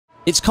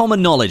It's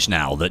common knowledge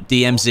now that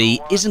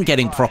DMZ isn't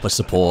getting proper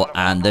support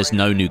and there's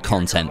no new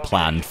content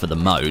planned for the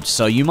mode,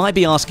 so you might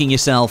be asking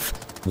yourself,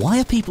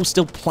 why are people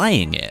still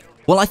playing it?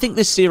 Well, I think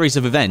this series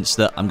of events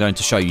that I'm going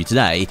to show you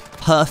today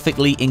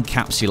perfectly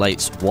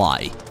encapsulates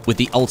why, with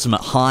the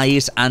ultimate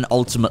highs and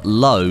ultimate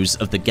lows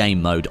of the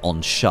game mode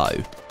on show.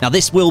 Now,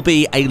 this will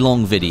be a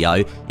long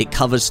video. It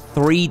covers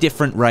 3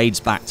 different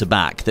raids back to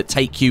back that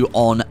take you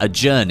on a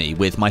journey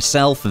with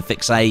myself and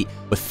Fix8.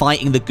 We're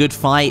fighting the good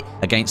fight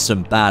against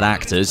some bad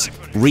actors,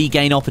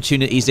 regain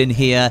opportunities in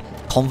here,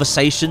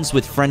 conversations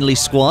with friendly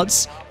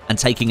squads, and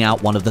taking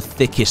out one of the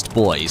thickest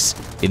boys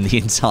in the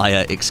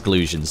entire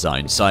exclusion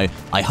zone. So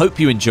I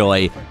hope you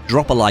enjoy,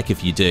 drop a like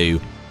if you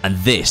do, and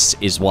this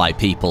is why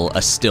people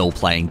are still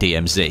playing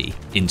DMZ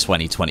in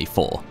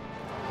 2024.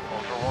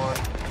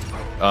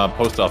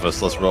 Post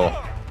office, let's roll.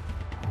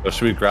 Or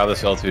should we grab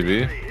this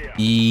LTV?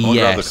 Yes.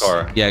 Grab the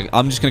car. Yeah,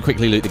 I'm just going to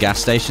quickly loot the gas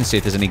station, see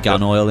if there's any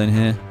gun oil in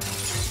here.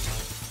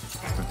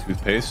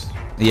 Toothpaste?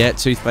 Yeah,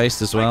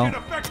 toothpaste as well.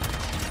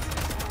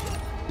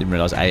 Didn't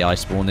realize AI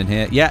spawned in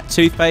here. Yeah,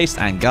 toothpaste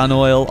and gun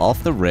oil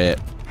off the rip.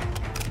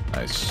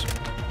 Nice.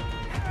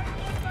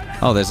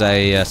 Oh, there's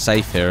a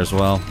safe here as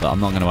well, but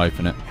I'm not going to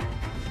open it.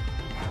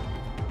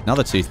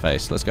 Another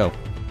toothpaste. Let's go.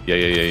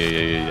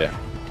 Yeah.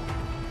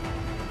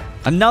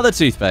 Another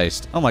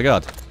toothpaste. Oh my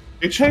god.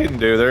 Hey, Chayton,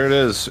 dude, there it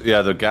is.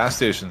 Yeah, the gas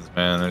stations,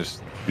 man. They're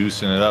just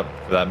juicing it up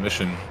for that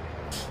mission.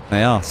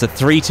 They are. So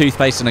 3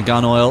 toothpaste and a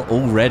gun oil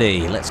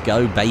already. Let's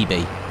go,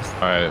 baby.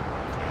 Alright.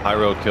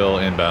 Pyro kill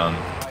inbound.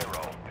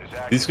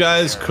 These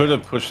guys could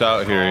have pushed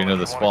out here, you know,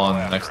 the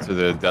spawn next to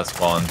the death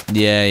spawn.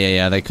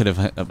 Yeah. They could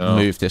have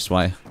moved this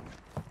way.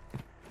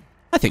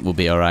 I think we'll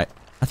be alright.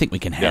 I think we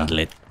can handle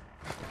it.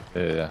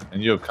 Yeah.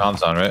 And you have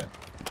comms on, right?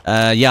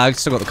 Yeah, I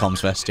still got the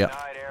comms vest, yeah.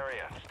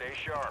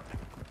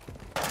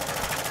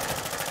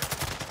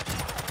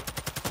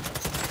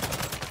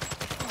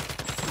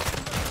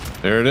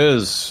 There it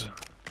is.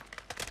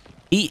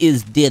 He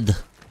is dead.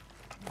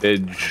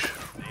 Edge.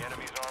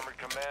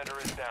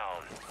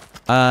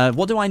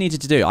 What do I need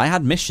to do? I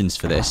had missions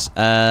for this.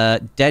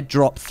 Dead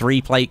drop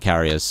 3 plate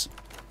carriers.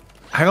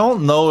 I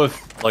don't know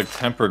if, like,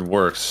 tempered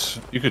works.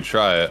 You could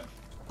try it.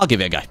 I'll give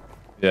it a go.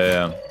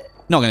 Yeah.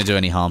 Not going to do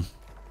any harm.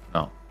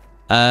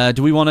 No.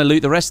 Do we want to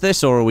loot the rest of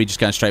this, or are we just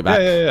going straight back?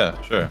 Yeah,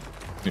 sure.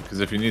 Because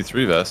if you need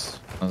 3 vests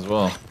as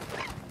well.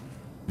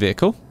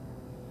 Vehicle?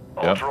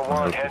 Yep. Ultra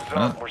One, heads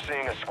up. We're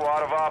seeing a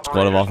squad of operators.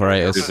 Squad of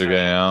operators. They're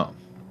getting out.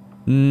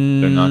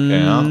 They're not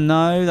getting out?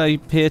 No, they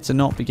appear to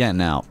not be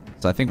getting out.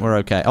 So I think we're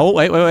okay. Oh,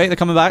 wait. They're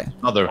coming back.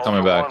 Oh, they're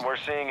coming back. We're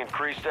seeing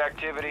increased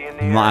activity in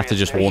the Might have to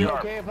just warn.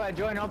 Okay if I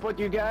join up with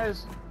you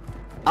guys?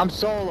 I'm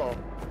solo.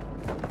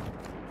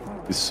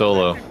 He's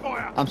solo.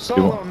 I'm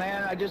solo,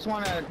 man. I just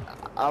want to...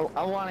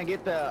 I want to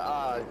get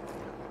the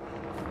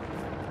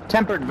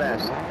tempered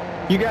vest.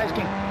 You guys can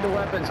get the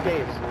weapons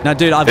case. No,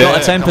 dude, I've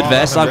got a tempered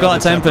vest. I've got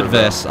a tempered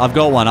vest. I've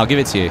got one. I'll give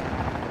it to you.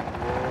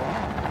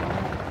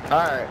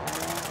 Alright.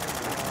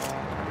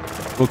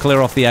 We'll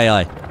clear off the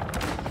AI.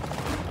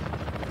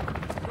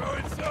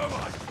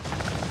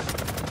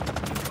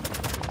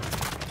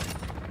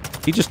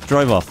 He just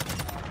drove off.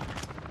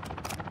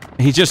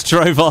 He just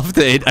drove off,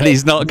 dude, and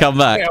he's not come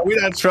back. Yeah, we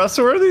not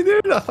trustworthy,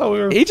 dude. I thought we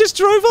were. He just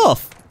drove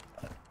off.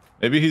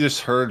 Maybe he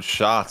just heard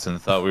shots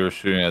and thought we were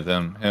shooting at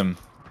him.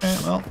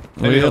 Well,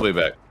 maybe he'll be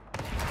back.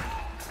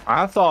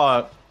 I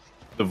thought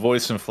the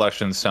voice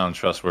inflections sound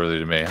trustworthy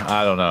to me.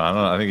 I don't know.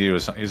 I think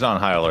he's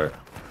on high alert.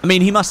 I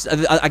mean, he must.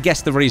 I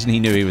guess the reason he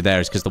knew he was there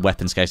is because the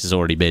weapons case has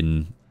already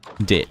been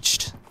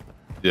ditched.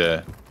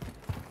 Yeah.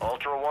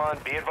 Ultra One,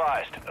 be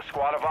advised. A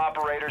squad of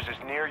operators is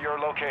near your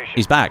location.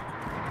 He's back.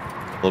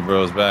 Little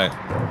bro's back.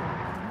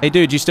 Hey,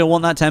 dude, you still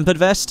want that tempered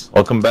vest?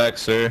 Welcome back,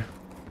 sir.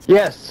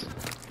 Yes.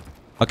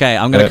 Okay,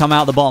 I'm gonna come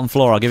out the bottom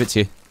floor. I'll give it to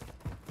you.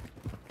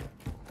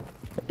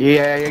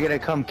 Yeah, you're gonna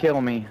come kill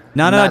me.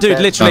 No, dude,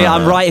 literally,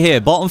 I'm right here.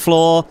 Bottom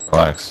floor.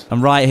 Relax.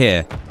 I'm right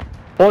here.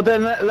 Well,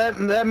 then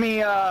let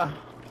me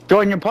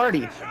join your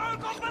party.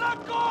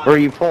 Or are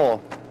you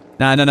full?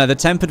 No, the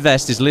tempered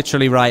vest is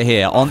literally right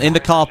here, in the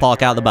car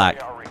park out the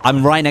back.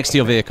 I'm right next to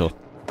your vehicle.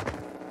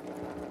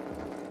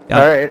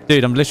 Yeah, Alright.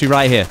 Dude, I'm literally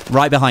right here,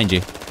 right behind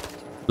you.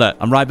 Look,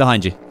 I'm right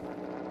behind you.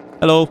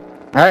 Hello.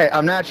 Alright,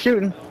 I'm not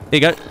shooting. Here you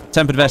go.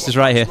 Tempered vest is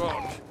right here.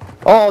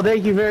 Oh,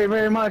 thank you very,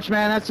 very much,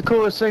 man. That's the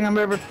coolest thing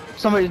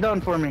somebody's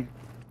done for me.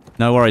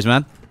 No worries,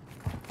 man.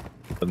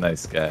 A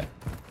nice guy.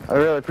 I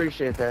really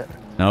appreciate that.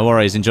 No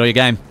worries. Enjoy your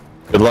game.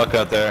 Good luck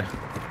out there.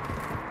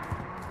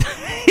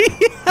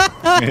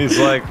 He's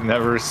like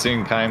never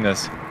seen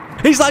kindness.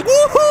 He's like,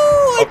 woohoo!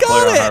 I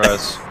got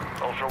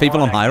it!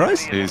 People on high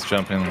rise? He's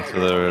jumping to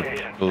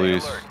the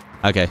police.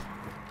 Okay.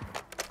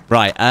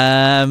 Right.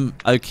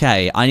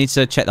 Okay. I need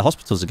to check the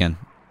hospitals again.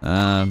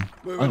 Oh,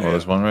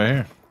 there's one right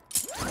here.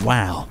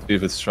 Wow. See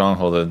if it's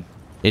strongholded.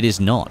 It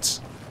is not.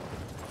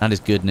 That is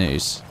good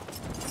news.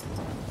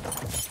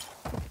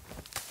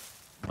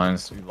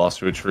 Mine's you lost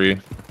to a tree.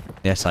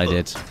 Yes, I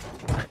did.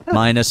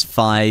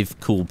 -5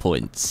 cool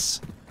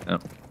points.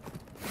 Yep.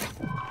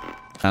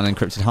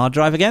 Unencrypted hard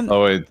drive again.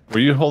 Oh wait, were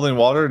you holding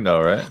water?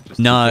 No, right? Just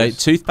No,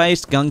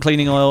 toothpaste, gun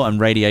cleaning oil, and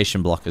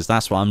radiation blockers.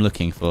 That's what I'm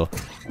looking for.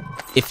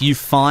 If you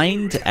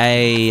find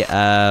a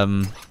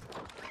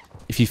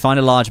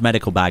large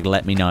medical bag,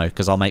 let me know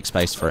because I'll make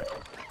space for it.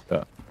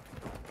 Yeah.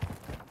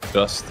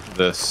 Just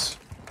this.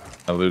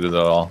 I looted it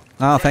all.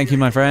 Oh, thank you,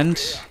 my friend.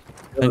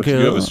 Thank you.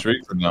 You have a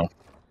streak or no?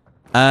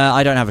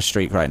 I don't have a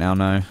streak right now.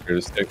 No. Here,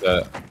 just take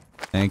that.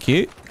 Thank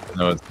you.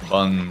 No, it's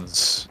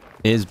buns.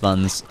 It is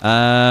buns.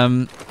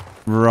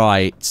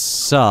 Right.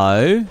 So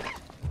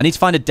I need to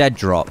find a dead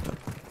drop.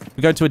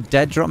 We go to a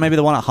dead drop. Maybe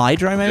the one at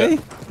Hydro. Maybe.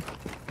 Yeah.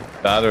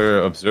 That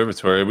or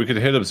observatory. We could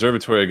hit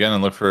observatory again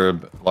and look for a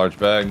large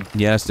bag.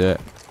 Yeah, let's do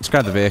it. Let's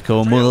grab the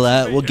vehicle and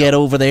we'll get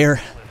over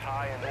there.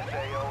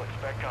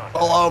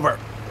 Pull over.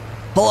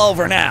 Pull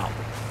over now.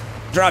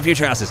 Drop your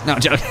trousers. No,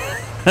 I'm joking.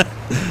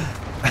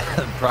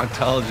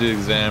 Proctology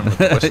exam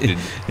requested.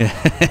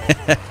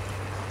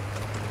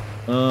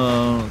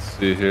 Let's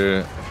see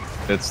here.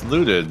 It's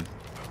looted.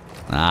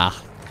 Ah.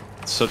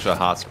 It's such a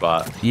hot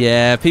spot.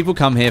 Yeah, people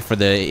come here for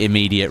the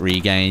immediate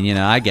regain. You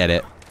know, I get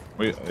it.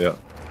 Yeah.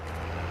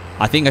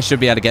 I think I should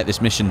be able to get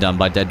this mission done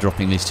by dead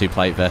dropping these 2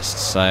 plate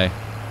vests, so I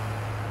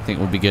think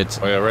we'll be good.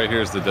 Oh yeah, right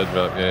here's the dead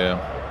drop.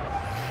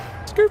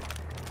 Yeah. Scoop.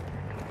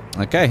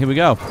 Okay, here we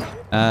go.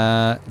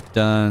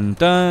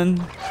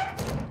 Done.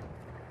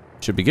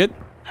 Should be good.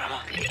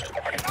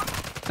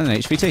 And an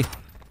HVT.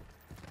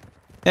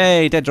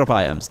 Hey, dead drop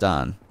items,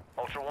 done.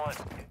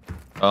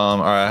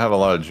 Alright, I have a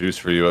lot of juice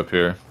for you up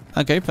here.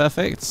 Okay,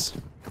 perfect.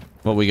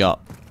 What we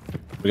got?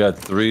 We got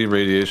 3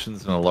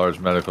 radiations and a large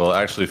medical.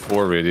 Actually,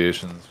 4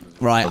 radiations.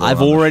 Right,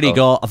 I've already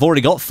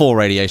got 4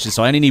 radiations,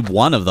 so I only need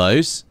 1 of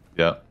those.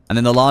 Yeah. And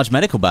then the large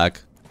medical bag.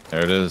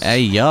 There it is.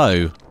 Hey,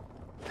 yo.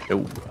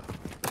 Yo.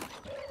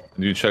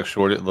 Did you check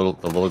Shorty, the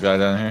little guy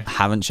down here?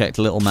 Haven't checked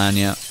little man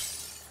yet.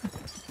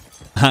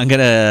 I'm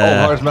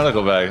gonna... Oh, large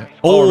medical bag.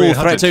 Oh,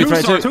 threat 2,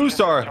 threat 2.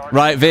 2-star.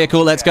 Right,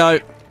 vehicle, let's go.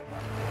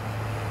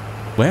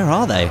 Where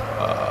are they?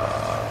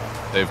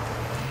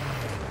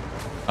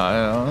 I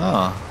don't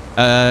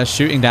know.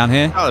 Shooting down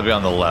here. Gotta be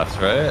on the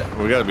left, right?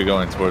 We gotta be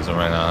going towards them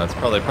right now. It's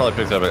probably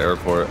picked up at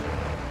airport.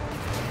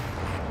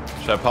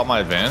 Should I pop my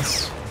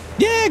advance?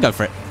 Yeah, go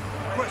for it.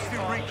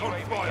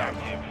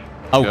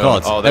 Oh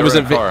god, oh, there was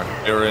a car.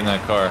 They were in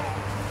that car.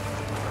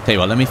 Tell you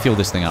what, let me fuel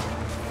this thing up.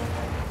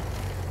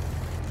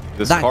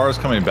 This car is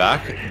coming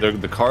back.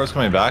 The car is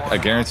coming back. I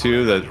guarantee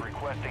you that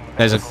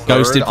there's a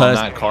ghosted person. On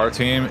that car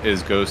team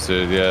is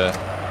ghosted. Yeah.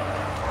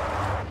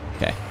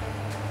 Okay.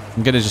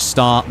 I'm gonna just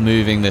start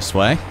moving this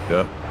way.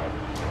 Yep.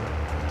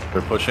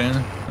 They're pushing.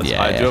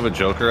 Yeah. I do have a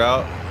Joker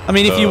out. I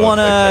mean, if you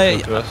wanna,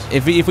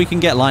 if we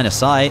can get line of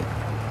sight.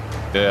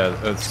 Yeah,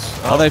 it's.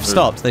 Oh, they've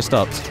stopped. They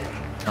stopped.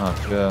 Oh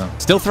yeah.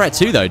 Still threat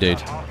 2 though,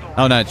 dude.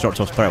 Oh no, it's dropped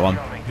off threat 1.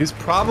 He's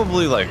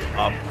probably like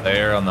up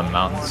there on the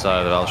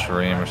mountainside of Al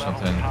Sharim or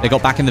something. They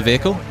got back in the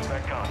vehicle.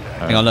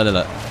 Hang on,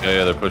 look.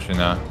 Yeah, they're pushing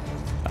now.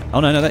 Oh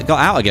no, they got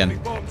out again.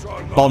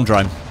 Bomb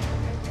drone.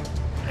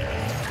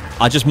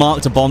 I just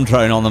marked a bomb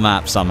drone on the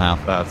map somehow.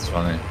 That's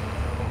funny.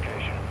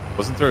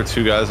 Wasn't there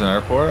 2 guys in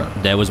airport?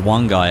 There was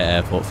 1 guy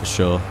at airport for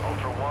sure.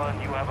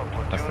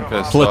 I think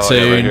I saw,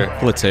 platoon. Yeah, right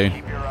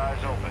Platoon.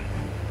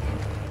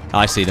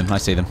 I see them.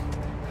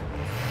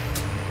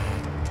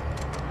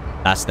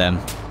 That's them.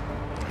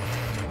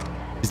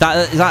 Is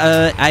that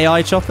a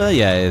AI chopper?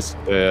 Yeah, it is.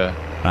 Yeah.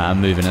 Right,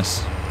 I'm moving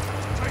us.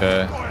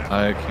 Okay.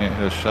 I can't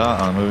hit a shot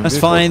on moving. That's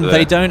fine.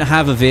 They don't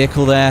have a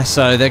vehicle there,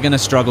 so they're going to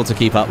struggle to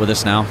keep up with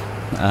us now.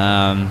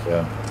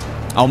 Yeah.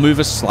 I'll move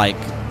us like...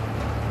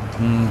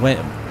 wait,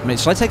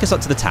 should I take us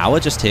up to the tower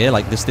just here?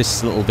 Like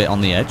this little bit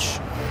on the edge?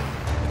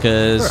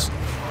 Because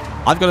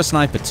I've got a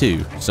sniper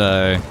too,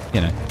 so, you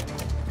know.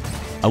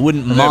 I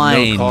wouldn't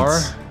mind... No car?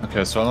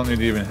 Okay, so I don't need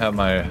to even have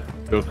my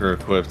Joker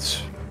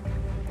equipped.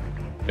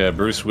 Yeah,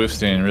 Bruce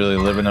Westie really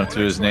living up to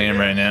his name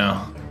right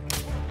now.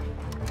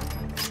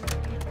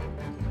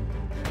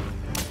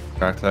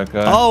 Crack that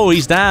guy. Oh,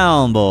 he's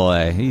down,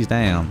 boy. He's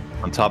down.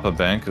 On top of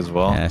bank as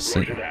well. Yeah,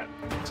 see that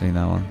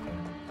one.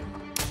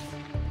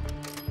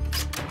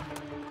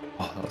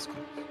 Oh, that was cool.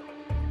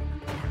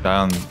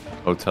 Down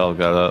hotel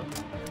got up.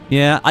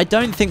 Yeah, I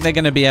don't think they're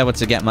going to be able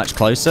to get much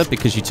closer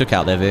because you took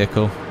out their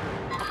vehicle.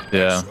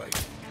 Yeah.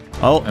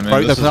 Oh, I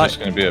mean, this is just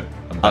going to be a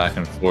back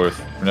and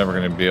forth. We're never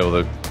going to be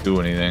able to do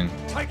anything.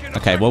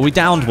 Okay, well, we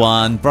downed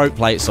 1, broke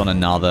plates on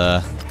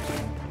another.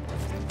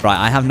 Right,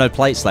 I have no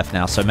plates left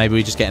now, so maybe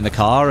we just get in the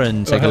car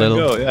and take a little...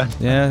 Go, yeah.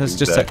 Yeah, let's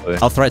exactly.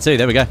 just... I'll threat 2,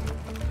 there we go.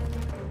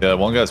 Yeah,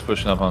 1 guy's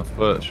pushing up on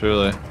foot,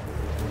 surely.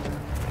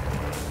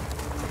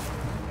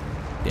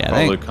 Yeah,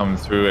 probably coming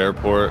through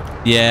airport.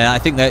 Yeah, I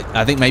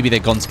think maybe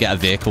they've gone to get a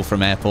vehicle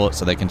from airport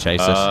so they can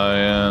chase us.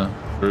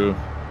 Yeah, true.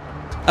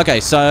 Okay,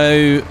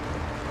 so...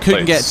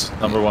 Couldn't plates.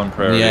 get... Number 1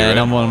 priority, Yeah, right?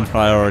 number 1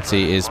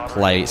 priority is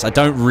plates. I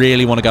don't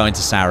really want to go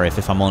into Sarif,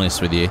 if I'm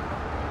honest with you.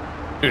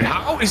 Dude,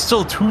 how are we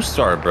still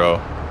 2-star,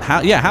 bro? How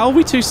are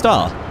we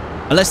 2-star?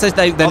 Unless they're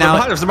now... They're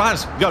behind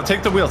us. Yo,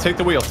 take the wheel.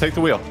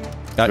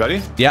 You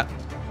ready? Yeah.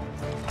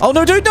 Oh,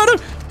 no, dude, no!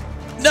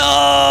 No!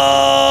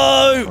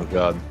 Oh,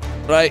 God.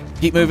 Right,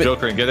 keep moving.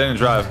 Joker, get in and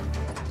drive.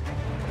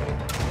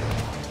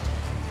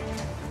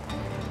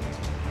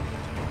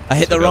 I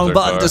hit the wrong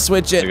button to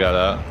switch it. They got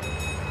out.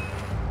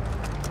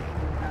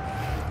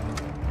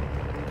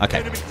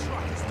 Okay.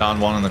 Down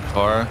one in the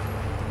car.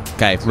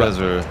 Okay. These guys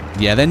are...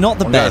 Yeah, they're not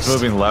the best. One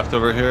guy's moving left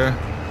over here.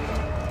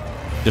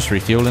 Just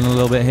refueling a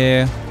little bit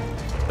here.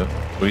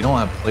 We don't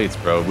have plates,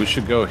 bro. We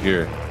should go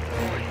here.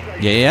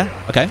 Yeah.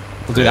 Okay.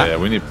 We'll do that. Yeah,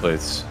 we need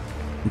plates.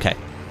 Okay.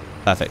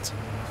 Perfect.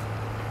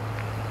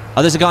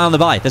 Oh, there's a guy on the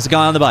buy. There's a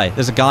guy on the buy.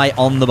 There's a guy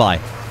on the buy.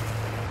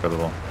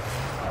 Incredible.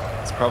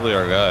 It's probably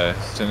our guy.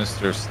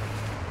 Sinister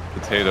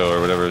Potato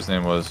or whatever his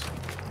name was.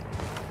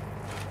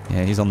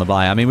 Yeah, he's on the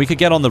buy. I mean, we could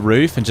get on the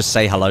roof and just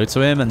say hello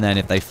to him, and then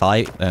if they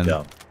fight, then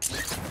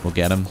we'll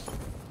get him.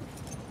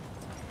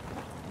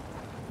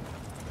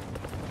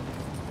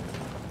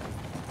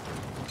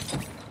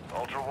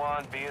 Ultra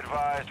One, be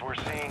advised, we're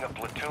seeing a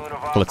platoon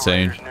of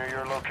operators near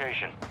your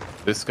location.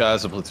 This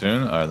guy's a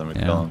platoon? Alright, let me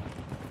kill him.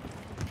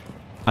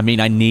 I mean,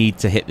 I need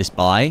to hit this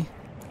buy.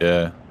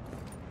 Yeah.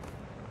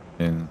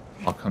 And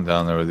I'll come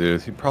down there with you.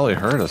 He probably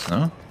heard us,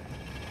 no?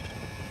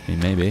 I mean,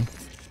 maybe.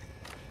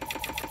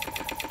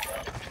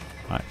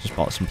 Alright, just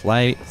bought some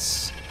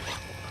plates.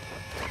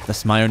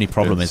 That's my only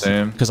problem is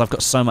because I've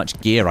got so much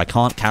gear, I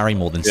can't carry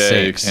more than 6. Yeah,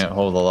 you can't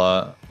hold a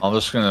lot. I'm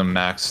just gonna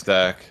max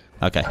stack.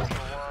 Okay.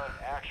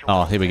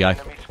 Oh, here we go.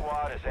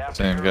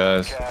 Same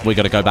guys. We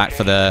got to go back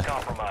for the...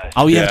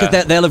 Oh, yeah,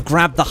 because they'll have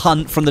grabbed the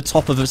hunt from the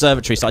top of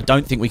observatory, so I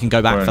don't think we can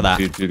go back for that.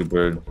 GG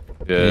bird.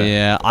 Yeah,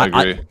 yeah, I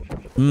agree.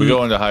 We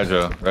go into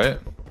Hydro, right?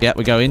 Yeah,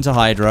 we go into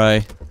Hydro.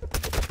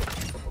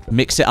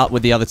 Mix it up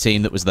with the other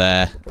team that was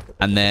there.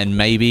 And then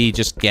maybe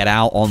just get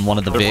out on one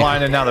of the vehicles. They're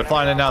flying in now, they're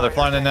flying in now, they're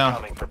flying in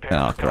now.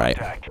 Oh, great.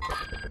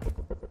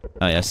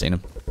 Oh, yeah, I've seen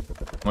him.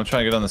 I'm gonna try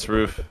and get on this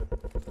roof.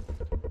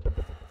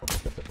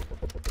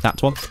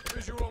 Tapped one.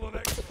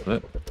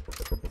 What?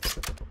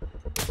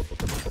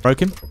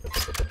 Broke him.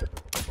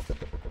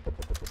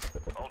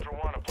 Ultra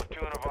One, a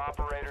platoon of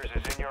operators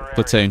is in your area.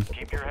 Platoon.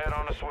 Keep your head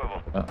on a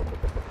swivel. Oh.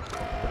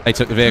 They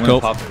took the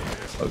vehicle.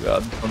 Oh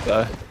god, don't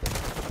die.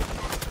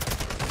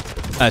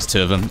 There's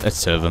 2 of them.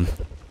 There's 2 of them.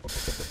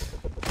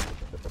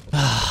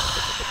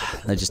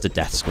 They're just a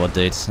death squad,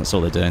 dudes. That's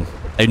all they're doing.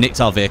 They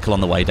nicked our vehicle on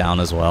the way down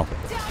as well.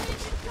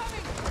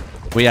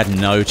 We had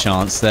no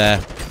chance there.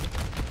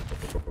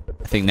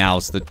 I think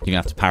now's the... You're gonna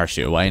have to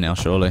parachute away now,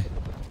 surely.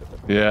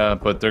 Yeah,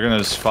 but they're gonna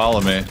just follow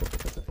me.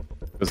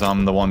 Because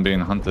I'm the one being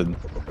hunted.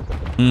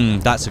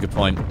 That's a good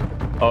point.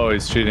 Oh,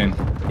 he's cheating.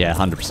 Yeah,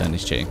 100%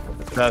 he's cheating.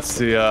 That's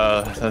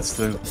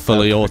the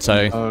fully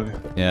auto. Oh,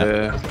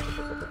 yeah.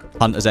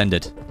 Hunt has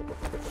ended.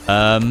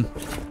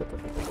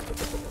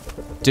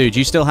 Dude,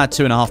 you still had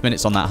 2.5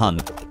 minutes on that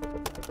hunt.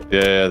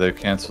 Yeah, they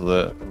canceled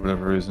it for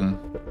whatever reason.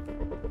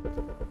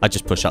 I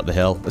just push up the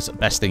hill. That's the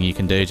best thing you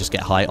can do. Just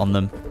get height on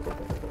them.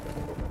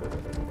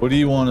 What do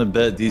you want to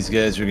bet these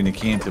guys are gonna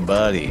camp the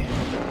body?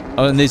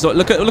 Oh, and these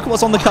look at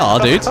what's on the car,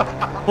 dude.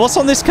 What's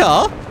on this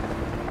car?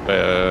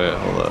 Wait,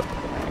 hold up.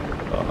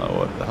 I don't know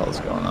what the hell's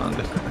going on,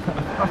 dude.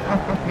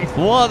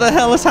 What the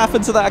hell has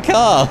happened to that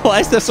car? Why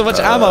is there so much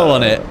ammo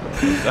on it?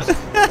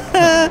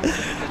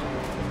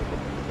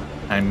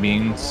 I'm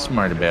being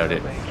smart about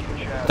it.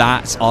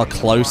 That's our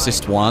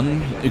closest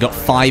one. We've got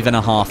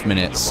 5.5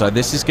 minutes, so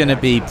this is going to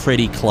be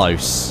pretty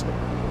close.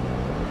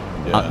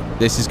 Yeah.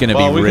 This is going to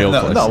be real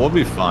close. No, we'll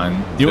be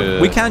fine.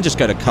 We can just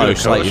go to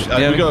Coach. We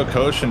go to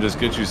Coach and just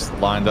get you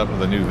lined up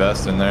with a new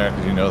vest in there,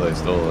 because you know they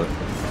stole it.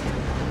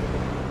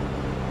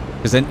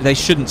 Because then they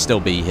shouldn't still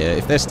be here.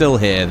 If they're still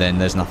here, then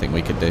there's nothing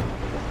we could do.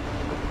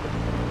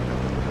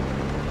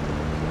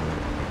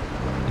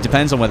 It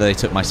depends on whether they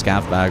took my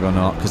scav bag or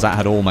not, because that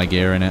had all my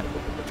gear in it.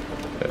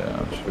 Yeah,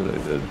 I'm sure they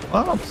did.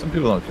 Well, some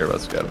people don't care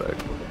about scav bag.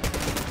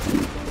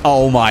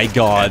 Oh my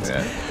god.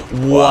 Yeah.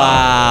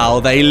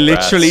 Wow, they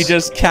literally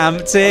just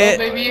camped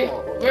it. Hello, baby.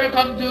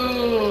 Welcome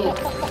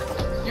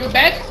to... You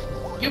back?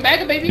 You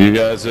back, baby? You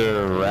guys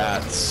are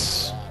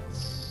rats.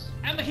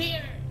 I'm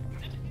here.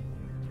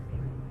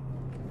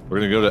 We're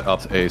gonna go to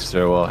up A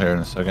stairwell here in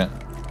a second.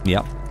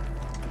 Yep.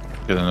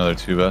 Get another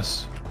 2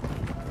 vests.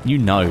 You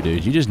know,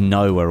 dude. You just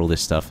know where all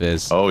this stuff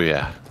is. Oh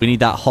yeah. We need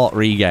that hot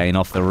regain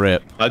off the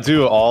rip. I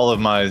do all of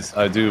my...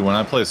 when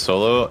I play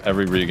solo,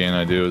 every regain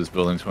I do is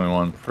building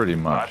 21, pretty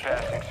much.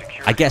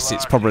 I guess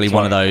it's probably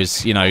one of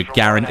those, you know,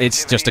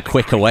 it's just a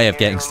quicker way of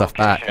getting stuff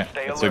back.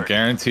 It's a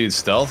guaranteed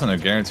stealth and a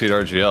guaranteed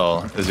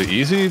RGL. Is it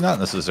easy? Not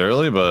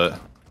necessarily, but...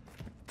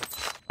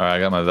 Alright, I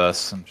got my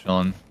vest. I'm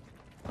chilling.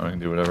 I can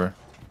do whatever.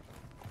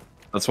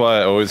 That's why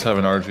I always have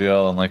an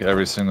RGL in like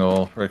every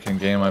single freaking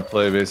game I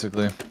play,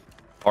 basically.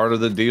 Part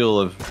of the deal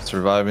of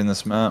surviving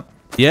this map.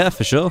 Yeah,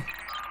 for sure.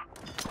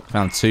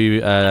 Found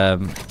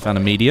found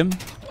a medium.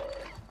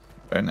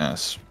 Very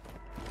nice.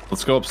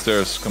 Let's go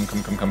upstairs. Come.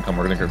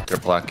 We're gonna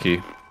get black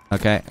key.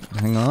 Okay,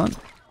 hang on.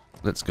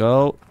 Let's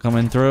go.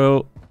 Coming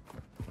through.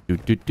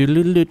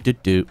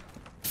 Do.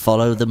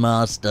 Follow the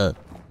master.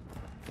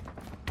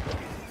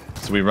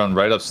 So we run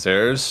right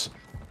upstairs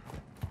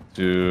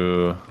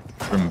to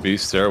room B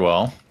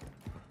stairwell.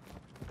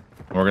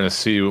 We're gonna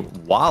see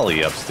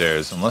Wally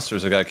upstairs, unless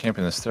there's a guy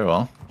camping the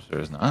stairwell. There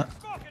is not.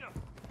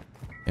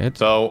 Good.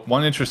 So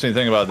one interesting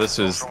thing about this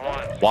is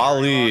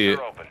Wally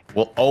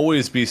will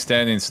always be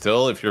standing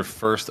still if you're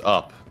first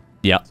up.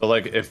 Yeah. So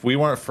like if we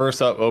weren't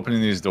first up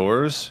opening these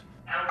doors,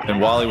 then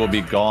Wally will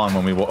be gone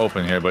when we will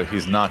open here, but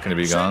he's not going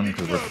to be gone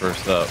because we're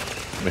first up.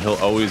 But he'll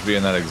always be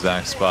in that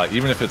exact spot,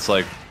 even if it's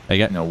like,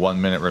 you know, 1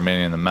 minute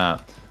remaining in the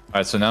map. All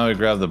right, so now we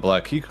grab the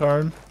black key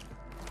card.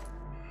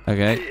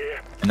 Okay.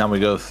 And now we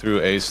go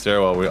through a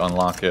stairwell, we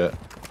unlock it.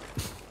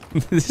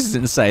 This is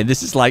insane.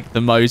 This is like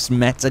the most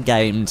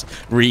meta-gamed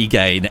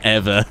regain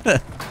ever.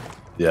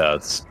 Yeah,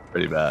 it's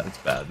pretty bad. It's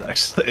bad,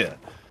 actually. Yeah.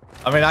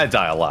 I mean, I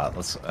die a lot.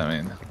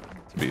 To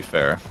be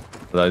fair,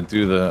 but I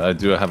do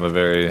have a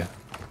very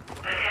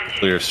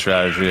clear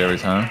strategy every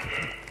time.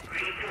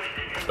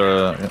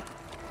 So, yeah.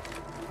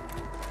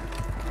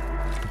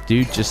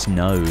 Dude just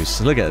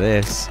knows. Look at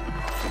this.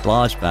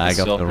 Large bag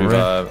up the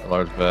rip.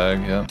 Large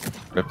bag, yeah.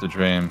 Rip the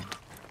dream.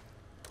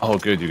 Oh,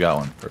 good, you got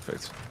one.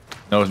 Perfect.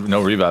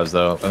 No revives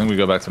though. I think we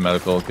go back to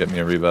medical. Get me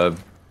a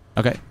revive.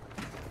 Okay.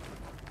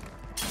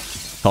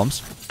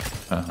 Comms.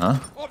 Uh-huh.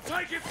 I'm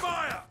taking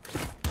fire!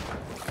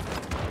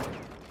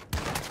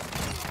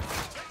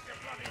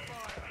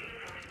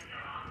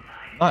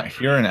 Not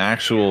hearing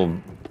actual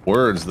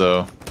words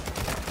though.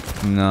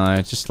 No,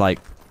 it's just like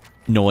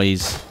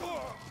noise.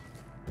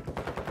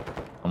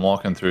 I'm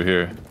walking through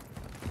here.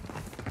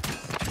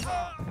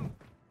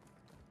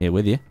 Here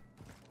with you.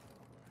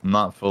 I'm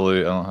not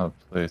fully. I don't have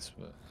plates,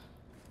 but.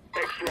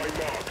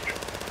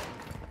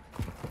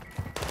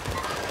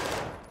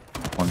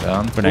 One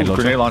down.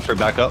 Grenade launcher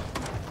back up.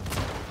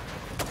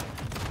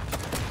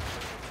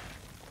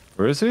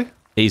 Where is he?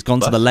 He's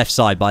gone to the left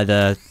side by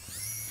the...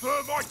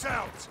 Thermite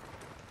out!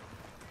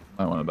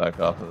 Might want to back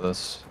off of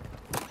this.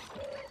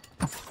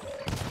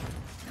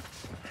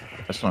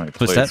 That's not any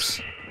plates.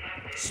 Footsteps.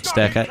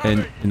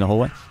 Staircase in the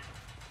hallway.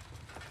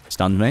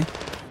 Stunned me.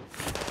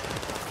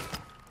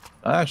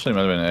 That actually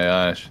might have been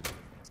AI.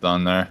 It's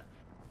done there.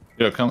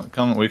 Yeah,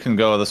 come. We can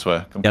go this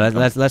way. Come, Yeah,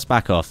 let's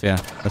back off. Yeah,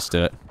 let's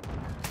do it.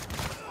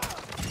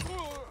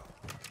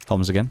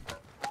 Comms again.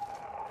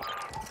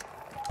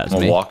 That's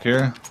we'll me. Walk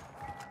here.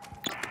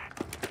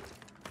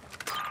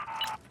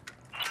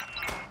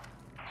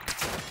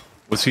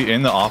 Was he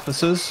in the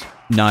offices?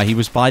 No, he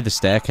was by the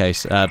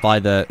staircase.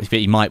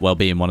 He might well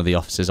be in one of the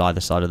offices either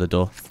side of the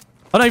door.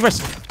 Oh no, he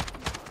rested.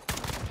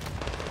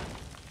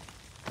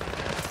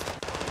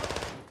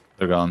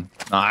 They're gone.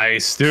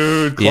 Nice,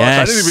 dude. Clutch.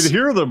 Yes. I didn't even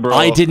hear them, bro.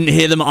 I didn't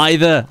hear them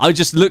either. I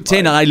just looked in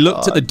and I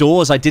looked at the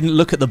doors. I didn't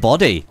look at the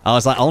body. I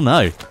was like, oh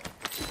no.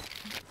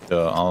 Yeah,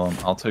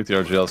 I'll take the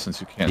RGL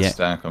since you can't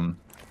stack them.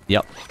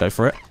 Yep, go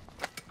for it.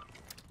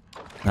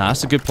 Nah,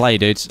 that's a good play,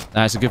 dude.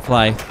 That's a good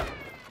play.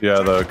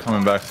 Yeah, the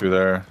coming back through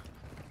there.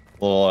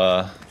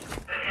 Little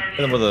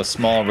hit them with a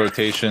small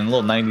rotation,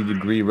 little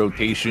 90-degree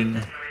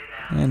rotation.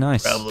 Yeah,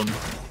 nice.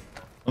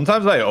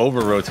 Sometimes I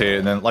over-rotate,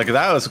 and then, like,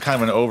 that was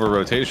kind of an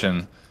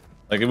over-rotation.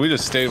 Like, if we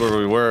just stayed where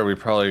we were, we'd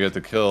probably get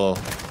the kill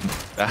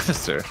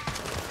faster.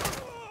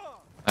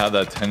 I have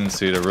that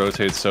tendency to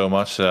rotate so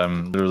much that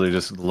I'm literally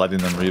just letting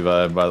them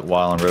revive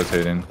while I'm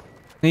rotating.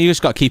 You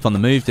just got to keep on the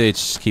move, dude.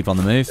 Just keep on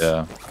the move.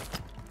 Yeah.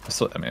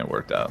 I mean, it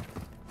worked out.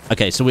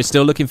 Okay, so we're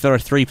still looking for a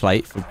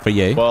 3-plate for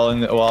you.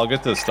 Well, I'll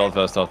get the stealth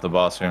vest off the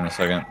boss here in a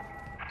second.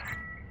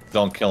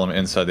 Don't kill him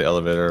inside the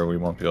elevator, or we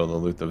won't be able to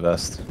loot the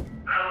vest.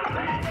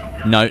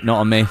 No, not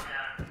on me.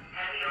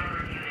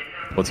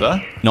 What's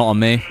that? Not on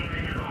me.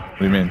 What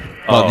do you mean?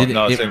 Well, oh,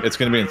 no, it's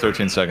going to be in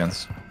 13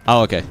 seconds.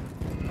 Oh, okay.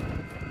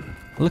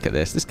 Look at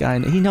this. This guy,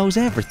 he knows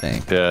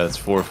everything. Yeah, it's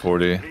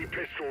 440.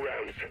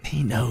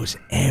 He knows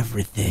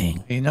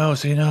everything. He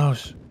knows. Yeah,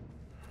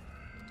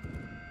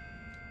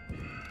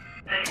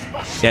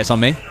 it's on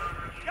me.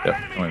 Yep,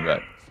 coming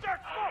back.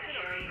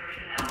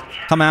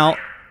 Come out.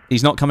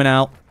 He's not coming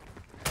out.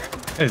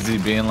 Is he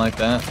being like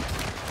that?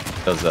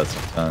 Does that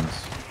sometimes.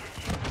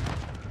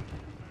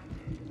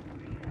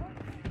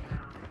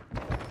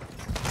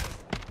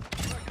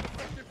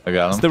 I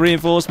got him. It's the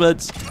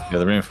reinforcements. Yeah,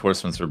 the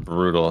reinforcements are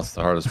brutal. It's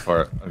the hardest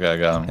part. Okay, I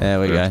got him. There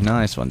we Good. go.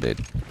 Nice one, dude.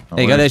 Oh,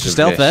 There you go. There's your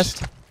stealth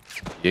vest.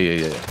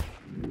 Yeah.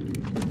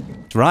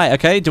 Right.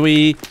 Okay. Do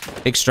we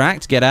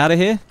extract? Get out of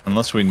here?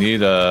 Unless we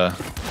need yo,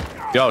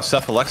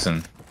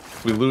 cephalexin.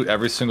 We loot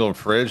every single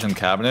fridge and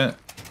cabinet.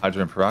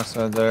 Hydrogen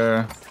peroxide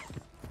there.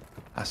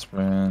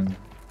 Aspirin.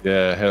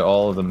 Yeah, hit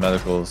all of the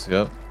medicals.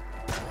 Yep.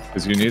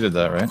 Because you needed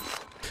that, right?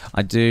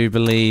 I do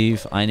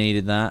believe I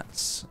needed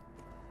that.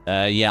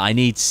 Yeah, I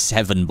need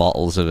 7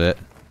 bottles of it.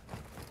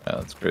 Yeah,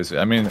 that's crazy.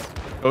 I mean,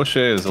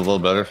 O'Shea is a little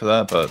better for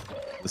that, but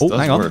this does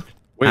hang on. work.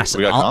 Wait,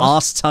 we got comms?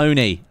 Ask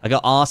Tony. I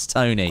got Ask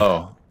Tony.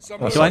 Oh.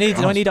 Do I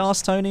need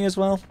Ask Tony as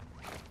well?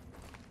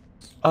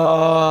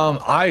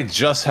 I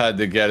just had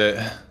to get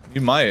it.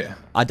 You might.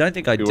 I don't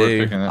think I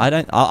do. I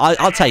don't.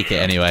 I'll take it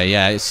anyway.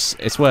 Yeah,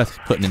 it's worth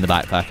putting in the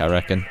backpack, I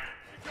reckon.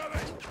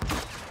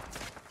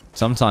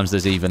 Sometimes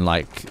there's even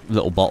like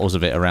little bottles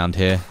of it around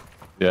here.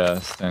 Yeah,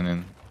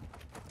 standing.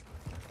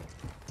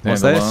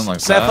 What's this? Like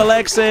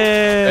Cephalexin!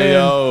 Hey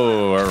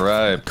yo! All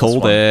right.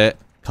 Called it.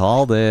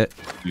 Called it.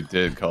 You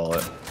did call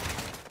it.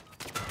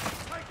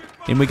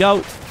 In we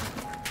go.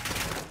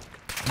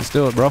 Let's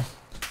do it, bro.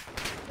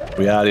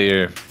 We out of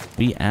here.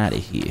 We out of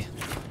here.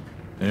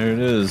 There it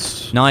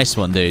is. Nice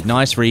one, dude.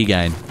 Nice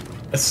regain.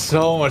 It's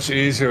so much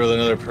easier with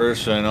another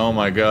person. Oh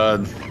my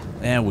god.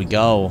 There we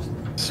go.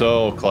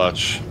 So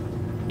clutch.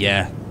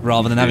 Yeah,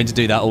 rather than having to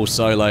do that all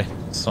solo.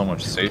 So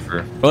much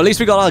safer. Well, at least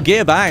we got our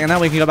gear back, and now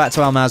we can go back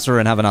to our Mazda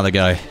and have another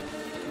go.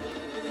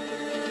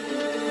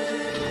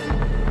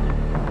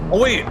 Oh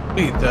wait,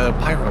 the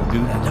pyro,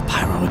 dude. The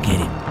pyro will get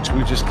him. Should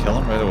we just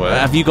kill him right away?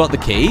 Have you got the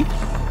key?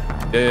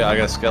 Yeah, I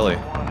got Skelly.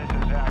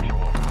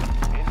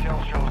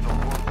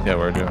 Yeah,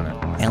 we're doing it.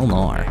 Hell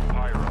no.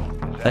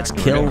 Let's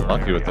We're kill. getting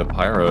lucky with the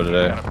pyro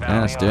today.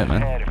 Yeah, let's do it,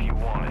 man.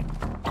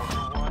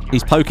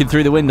 He's poking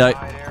through the window.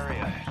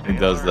 He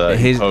does that.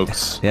 He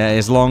pokes. Yeah,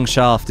 his long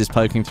shaft is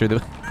poking through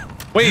the...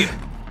 Wait!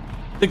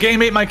 The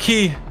game ate my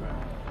key!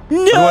 No!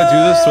 How do I do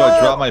this? Do I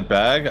drop my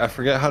bag? I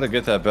forget how to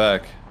get that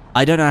back.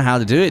 I don't know how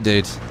to do it,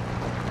 dude.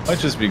 Might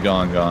just be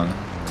gone.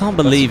 Can't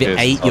believe it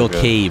okay, ate your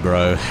key,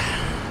 bro.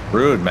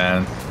 Rude,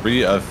 man.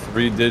 A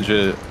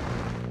three-digit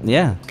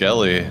Yeah.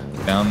 Skelly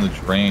down the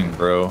drain,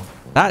 bro.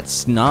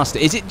 That's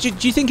nasty. Is it? Do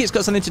you think it's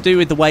got something to do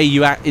with the way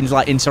you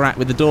interact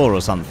with the door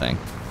or something?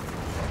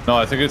 No,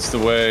 I think it's the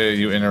way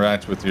you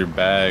interact with your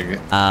bag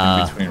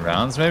in between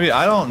rounds, maybe?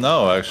 I don't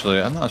know,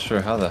 actually. I'm not sure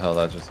how the hell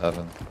that just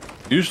happened.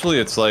 Usually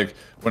it's like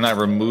when I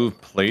remove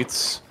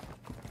plates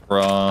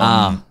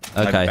from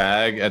my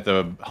bag at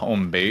the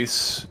home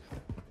base,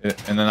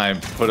 and then I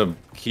put a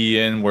key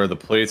in where the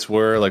plates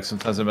were, like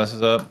sometimes it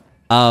messes up.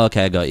 Oh,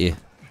 okay, I got you.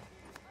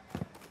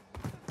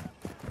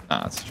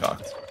 Nah, it's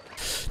shocked.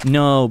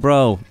 No,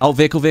 bro. Oh,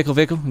 vehicle. Got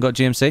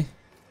GMC.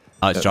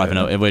 Oh, it's driving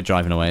away. We're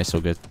driving away. It's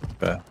all good.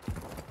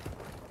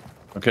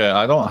 Okay,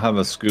 I don't have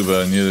a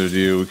scuba, neither do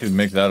you. We could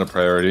make that a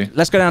priority.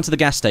 Let's go down to the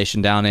gas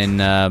station down in...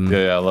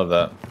 Yeah, I love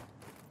that.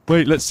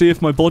 Wait, let's see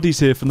if my body's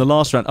here from the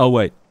last round. Oh,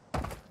 wait.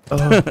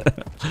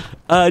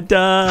 I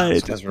died.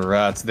 These guys were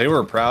rats. They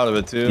were proud of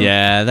it, too.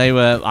 Yeah, they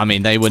were... I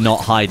mean, they were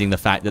not hiding the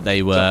fact that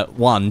they were,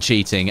 one,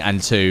 cheating,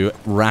 and two,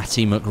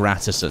 ratty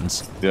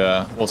McRattersons.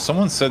 Yeah. Well,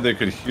 someone said they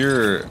could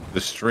hear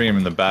the stream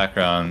in the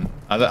background.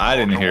 I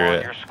didn't hear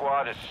it.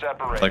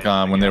 Like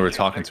when they were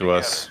talking to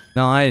us.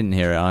 No, I didn't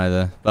hear it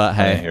either. But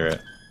hey. I didn't hear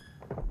it.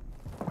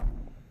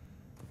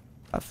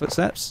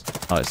 Footsteps?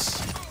 Oh,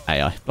 it's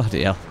AI.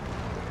 Bloody hell.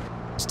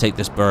 Let's take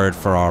this bird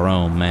for our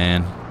own,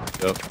 man.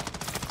 Yep.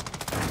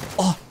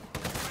 Oh!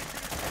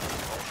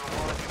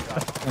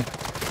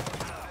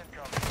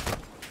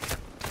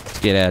 Let's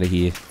get out of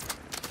here.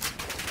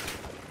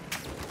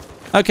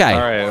 Okay.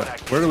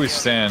 Alright, where do we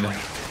stand?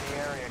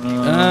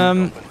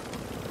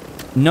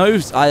 No,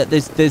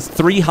 there's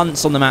 3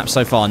 hunts on the map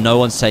so far. No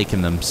one's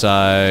taken them,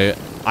 so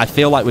I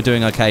feel like we're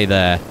doing okay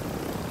there.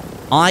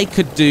 I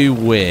could do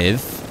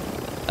with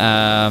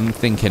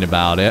thinking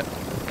about it.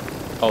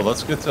 Oh,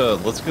 let's get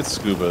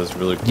Scubas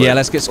really quick. Yeah,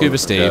 let's get Scuba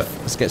Steve.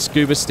 Let's get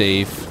Scuba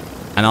Steve,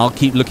 and I'll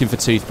keep looking for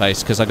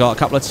toothpaste because I got a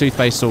couple of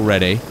toothpastes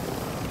already.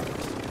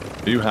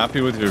 Are you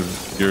happy with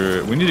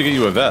your? We need to get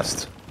you a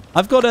vest.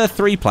 I've got a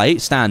 3-plate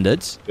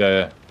standard.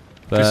 Yeah.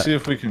 But Let's see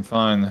if we can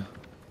find.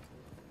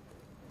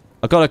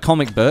 I've got a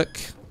comic book.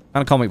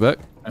 And a comic book.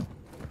 Okay.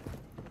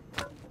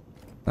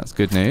 That's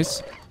good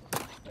news.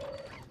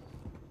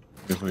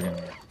 If we can.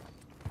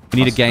 We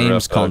need a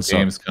games console.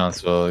 Games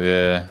console,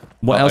 yeah.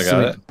 What else? I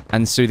got it.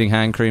 And soothing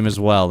hand cream as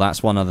well.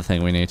 That's one other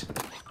thing we need.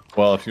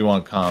 Well, if you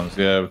want comms,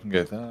 yeah, we can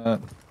get that.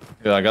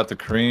 Yeah, I got the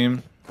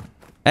cream.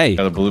 Hey.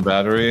 Got a blue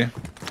battery.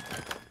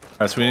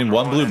 Alright, so we need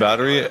 1 blue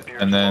battery,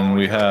 and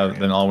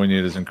then all we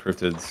need is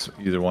encrypted,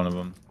 either one of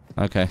them.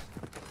 Okay.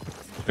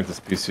 Pick this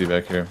PC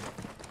back here.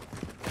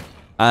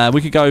 We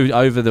could go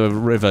over the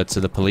river to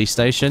the police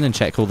station and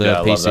check all the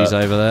PCs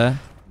over there.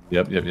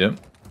 Yep.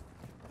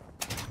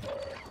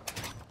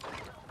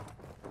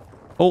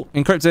 Oh,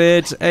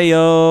 encrypted.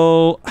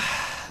 Ayo.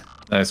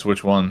 Nice,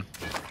 which one?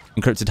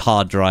 Encrypted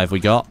hard drive we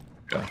got.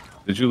 Okay.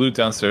 Did you loot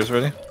downstairs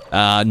already?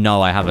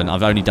 No, I haven't.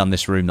 I've only done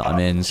this room that I'm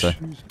in, so...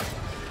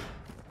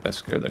 That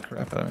scared the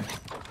crap out of me.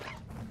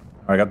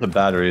 Alright, I got the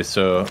battery,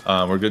 so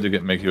we're good to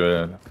make you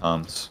a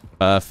comms.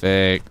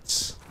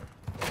 Perfect.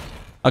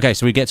 Okay,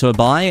 so we get to a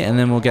buy, and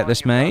then we'll get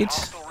this made.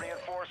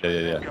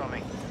 Yeah.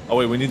 Oh,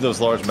 wait, we need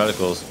those large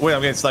medicals. Wait,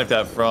 I'm getting sniped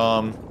at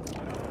from...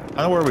 I don't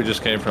know where we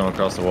just came from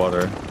across the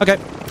water. Okay.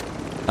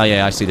 Oh,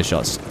 yeah, I see the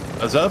shots.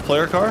 Is that a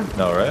player car?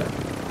 No, right?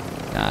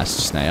 Nah, it's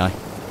just an AI.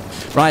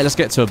 Right, let's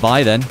get to a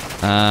buy then.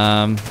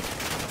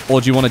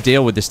 Or do you want to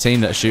deal with this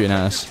team that are shooting at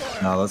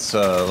us? No,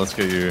 let's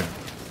get you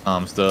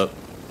commed up.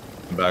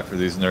 I'm back for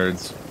these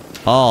nerds.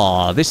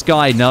 Oh, this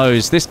guy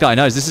knows. This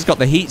has got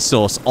the heat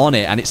source on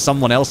it, and it's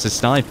someone else's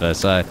sniper,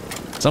 so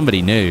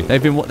somebody knew.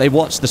 They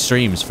watched the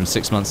streams from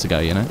 6 months ago,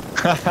 you know?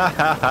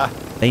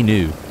 They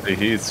knew. The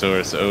heat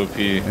source, OP.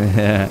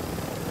 Yeah.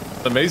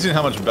 It's amazing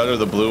how much better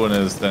the blue one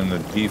is than the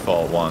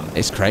default one.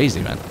 It's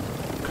crazy, man.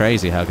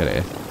 Crazy how good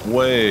it is.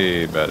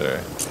 Way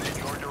better.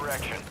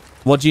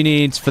 What do you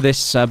need for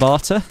this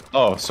barter?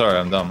 Oh, sorry,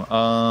 I'm dumb.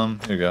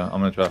 Here you go.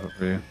 I'm gonna drop it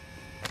for you.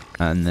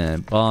 And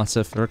then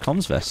barter for a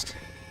comms vest.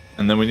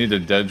 And then we need to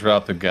dead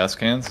drop the gas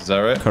cans. Is that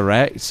right?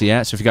 Correct.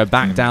 Yeah. So if you go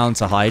back down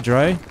to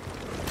hydro,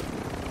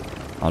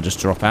 I'll just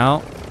drop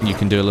out. You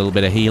can do a little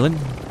bit of healing.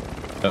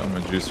 Yeah, I'm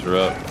gonna juice her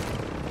up.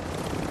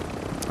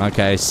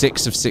 Okay,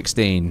 6 of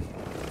 16.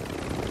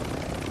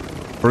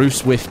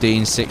 Bruce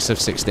Wifteen, 6 of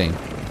 16.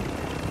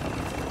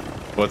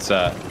 What's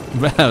that?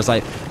 I was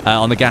like,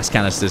 on the gas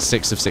canisters,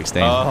 6 of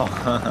 16.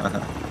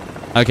 Oh.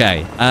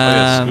 Okay.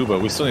 Yeah, scuba.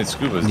 We still need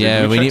scubas.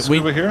 Yeah, did we need check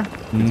scuba here?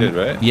 We did,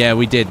 right? Yeah,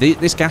 we did.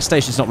 This gas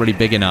station's not really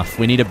big enough.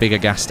 We need a bigger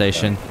gas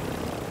station.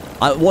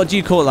 What do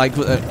you call it? Like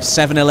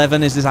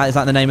 7-Eleven? Is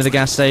that the name of the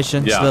gas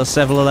station? Yeah.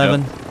 Still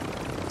 7-Eleven? Yep.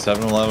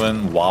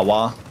 7-Eleven,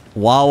 Wawa.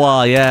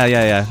 Wawa,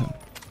 yeah.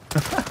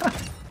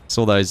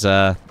 Saw those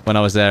when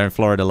I was there in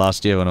Florida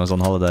last year when I was on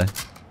holiday.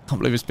 Can't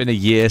believe it's been a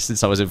year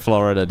since I was in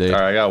Florida, dude.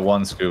 Alright, I got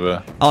 1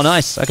 scuba. Oh,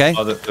 nice. Okay.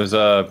 Oh, there's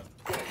a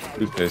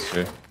toothpaste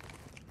here.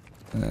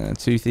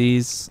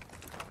 Toothies.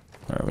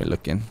 Where are we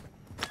looking?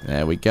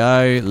 There we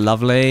go.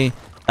 Lovely.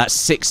 That's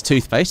 6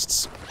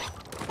 toothpastes.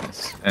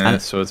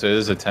 And so it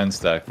is a 10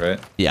 stack, right?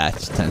 Yeah,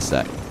 it's 10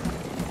 stack.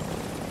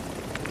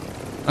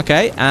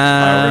 Okay.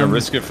 Alright, we're gonna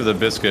risk it for the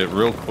biscuit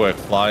real quick.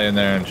 Fly in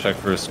there and check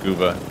for a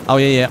scuba. Oh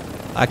yeah.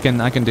 I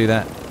can do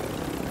that.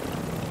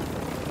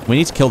 We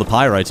need to kill the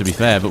pyro, to be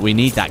fair, but we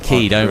need that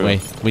key, don't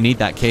we? We need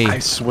that key. I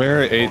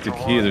swear it ate the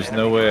key. There's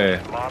no way.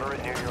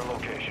 Moderate near your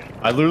location.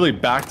 I literally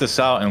backed this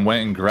out and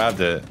went and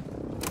grabbed it.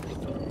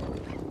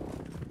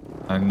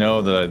 I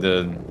know that I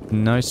did.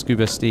 No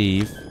Scuba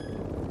Steve.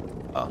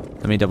 Oh.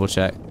 Let me double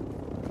check.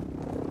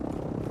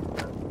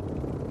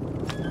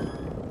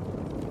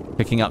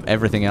 Picking up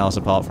everything else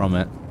apart from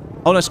it.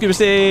 Oh no, Scuba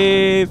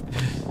Steve!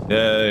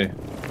 Yay.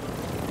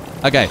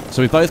 Okay,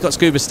 so we've both got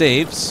Scuba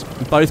Steves.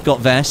 We've both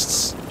got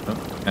vests.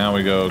 Now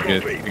we go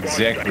get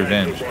exact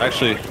revenge.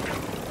 Actually,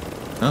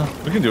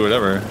 we can do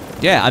whatever.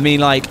 Yeah, I mean,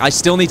 like, I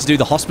still need to do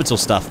the hospital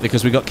stuff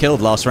because we got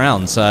killed last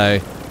round, so...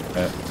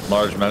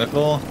 Large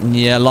medical?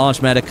 Yeah,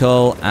 large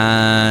medical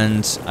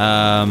and...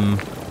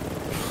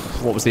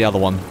 what was the other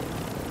one?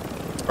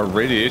 Or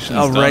radiations?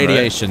 Oh,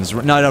 radiations.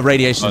 Right? No,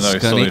 radiations. Oh, no, you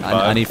still need 5?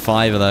 I need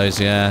 5 of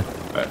those, yeah.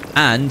 Right.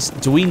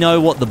 And, do we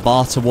know what the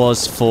barter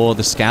was for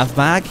the scav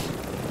bag?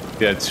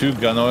 Yeah, 2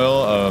 gun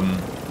oil,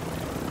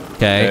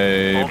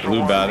 Okay. a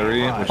blue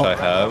battery, which I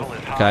have.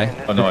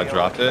 Okay. Oh no, I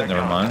dropped it.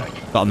 Never mind.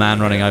 Got a man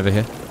running over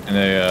here. And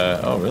a,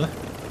 oh really?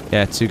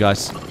 Yeah, 2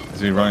 guys. Is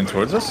he running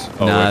towards us?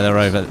 Oh, No, right. they're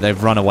over.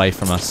 They've run away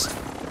from us.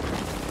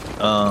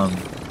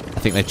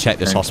 I I think they've checked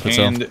this hospital.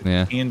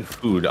 Canned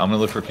food. I'm gonna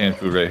look for canned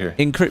food right here.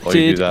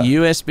 Encrypted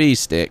USB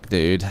stick,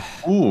 dude.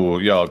 Ooh,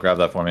 yo, grab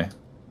that for me.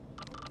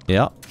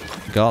 Yep.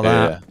 Got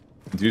that. Yeah.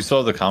 Do you still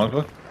have the comic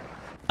book?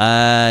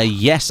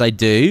 Yes, I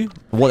do.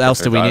 What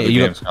else do we need?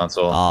 You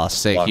console. Ah,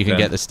 sick. You can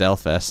get the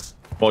stealth vest.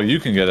 Well,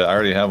 you can get it. I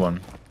already have one.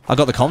 I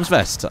got the comms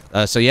vest.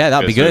 So yeah,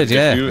 that'd be so good.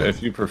 Yeah.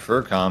 If you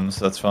prefer comms,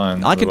 that's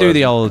fine. I can do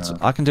the old.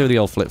 Otherwise, I can do the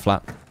old flip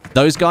flap.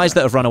 Those guys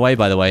that have run away,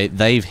 by the way,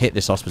 they've hit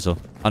this hospital.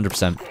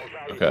 100%.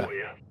 Okay.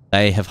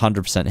 They have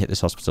 100% hit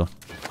this hospital.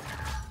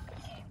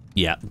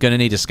 Yeah, gonna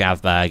need a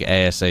scav bag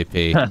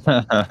ASAP.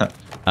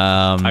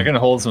 I can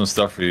hold some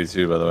stuff for you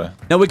too, by the way.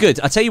 No, we're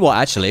good. I tell you what,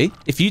 actually,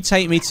 if you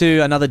take me to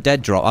another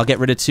dead drop, I'll get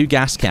rid of 2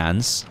 gas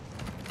cans.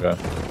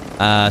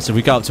 Okay. So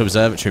we go up to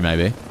observatory,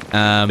 maybe.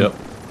 Yep.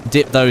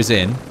 Dip those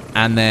in,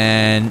 and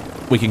then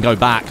we can go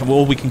back.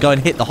 Or we can go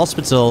and hit the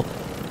hospital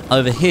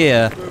over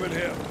here,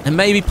 and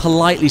maybe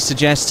politely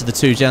suggest to the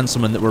 2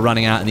 gentlemen that were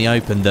running out in the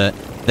open that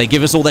they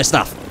give us all their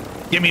stuff.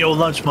 Give me your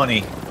lunch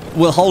money.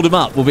 We'll hold them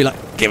up. We'll be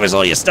like, give us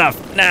all your stuff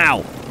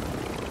now.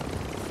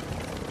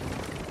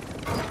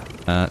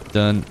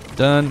 Done.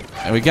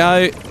 There we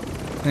go.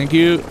 Thank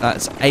you.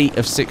 That's 8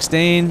 of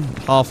 16.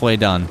 Halfway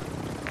done.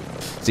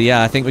 So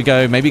yeah, I think we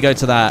maybe go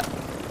to that.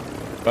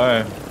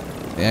 Bye.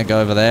 Yeah, go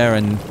over there,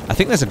 and I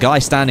think there's a guy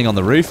standing on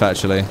the roof,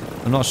 actually.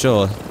 I'm not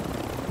sure.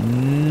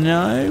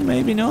 No,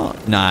 maybe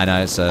not.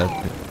 No, it's a...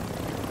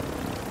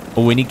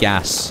 Oh, we need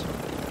gas.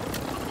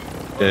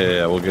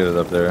 Yeah, we'll get it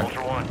up there.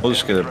 We'll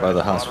just get it by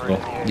the hospital.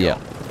 Yeah.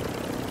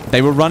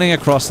 They were running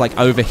across, like,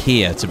 over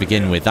here to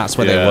begin with. That's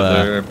where they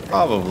were. They're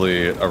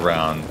probably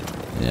around.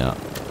 Yeah.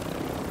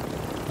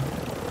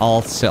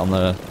 I'll sit on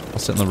the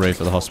roof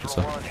of the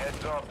hospital.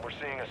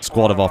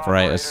 Squad of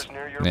operators.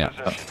 Yeah.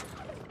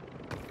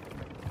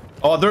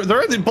 Oh, they're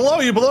below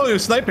you,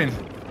 sniping.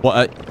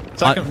 What?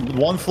 Second,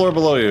 1 floor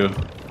below you.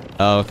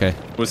 Oh, okay.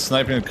 Was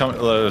sniping.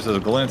 There's a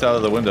glint out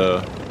of the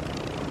window.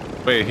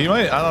 Wait, he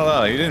might. I don't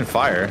know. He didn't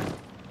fire.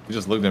 He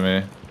just looked at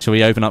me. Shall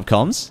we open up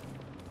comms?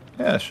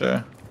 Yeah,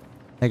 sure.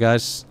 Hey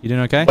guys, you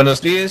doing okay? Buenos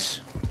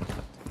dias.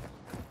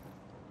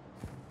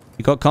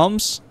 You got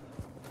comms?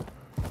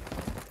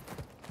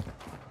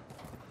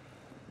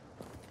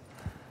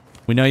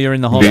 We know you're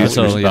in the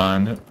hospital.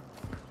 Yeah.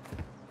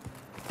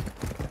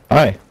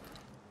 Hi.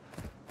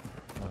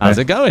 How's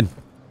it going?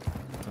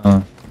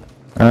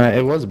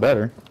 It was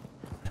better.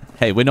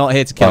 Hey, we're not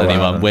here to kill Oh,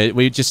 anyone. wow.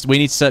 We need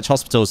to search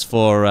hospitals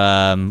for what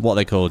are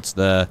they called?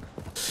 The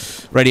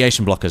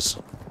radiation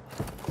blockers.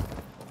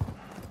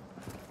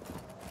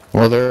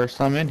 Well, there are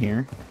some in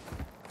here.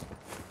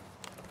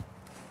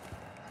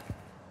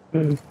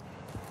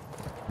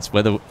 It's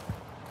whether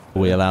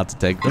we're allowed to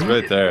take It's them.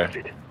 right there.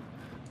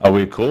 Are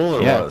we cool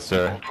or Yeah. what,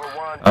 sir?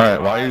 All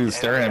right. Why are you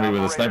staring at me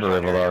with a sniper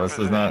rifle, though? This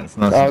is not. It's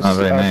not, I not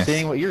very was nice.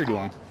 seeing what you were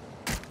doing.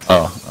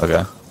 Oh,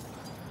 okay.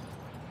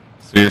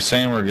 So you're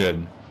saying we're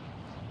good.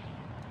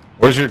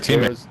 Where's your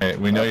teammate?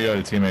 We know you had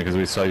a teammate because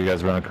we saw you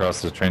guys run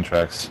across the train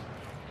tracks.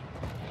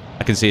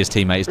 I can see his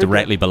teammates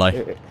directly below.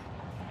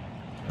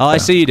 Oh, I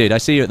see you, dude. I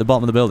see you at the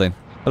bottom of the building.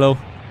 Hello.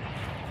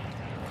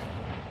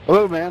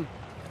 Hello, man.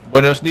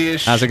 Buenos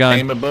dias. How's it going?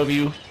 Aim above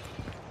you.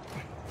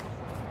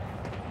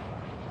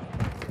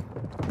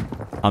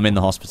 I'm in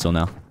the hospital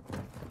now.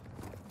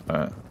 All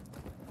right.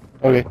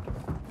 Okay.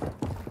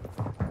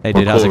 Hey,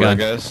 dude. How's it going?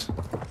 guys?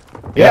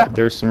 Yeah,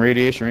 there's some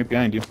radiation right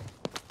behind you.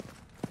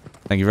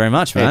 Thank you very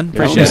much, man. Hey,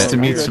 Appreciate Nice it. to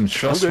meet Good. some I'm good.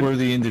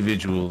 trustworthy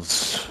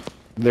individuals.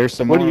 There's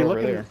some What more are you over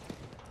looking there.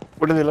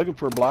 What are they looking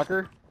for? A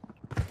blocker?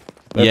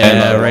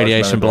 Yeah, large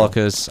radiation medical.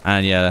 blockers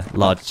and yeah,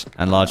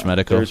 large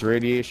medical. There's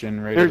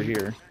radiation right There's- over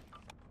here.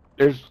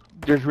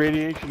 There's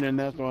radiation in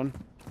that one,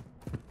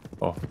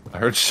 Oh, I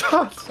heard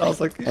shots. I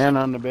was like, and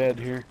on the bed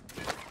here.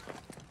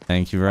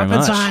 Thank you very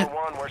much. Ultra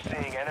One, we're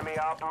seeing enemy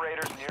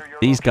operators near your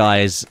These location.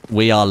 guys,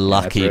 we are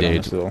lucky, right on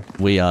dude. this hill.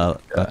 We are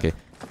lucky.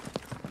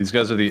 these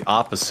guys are the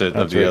opposite of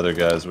That's the right. other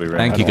guys we ran.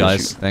 Thank you, don't wanna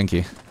guys. Thank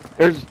you.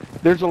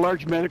 There's a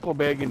large medical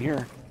bag in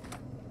here.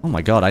 Oh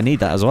my god, I need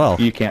that as well.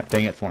 You can't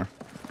ping it for him.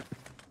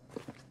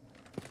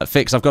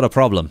 Fix, I've got a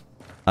problem.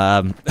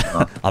 I've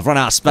run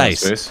out of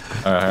space.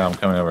 All right, I'm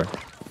coming over.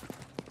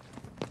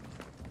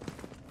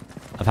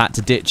 I've had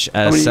to ditch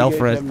How many self. of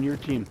you guys have in your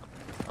team?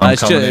 I'm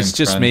It's coming in, just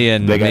friend. me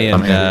and They got-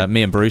 I'm here.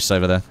 me and Bruce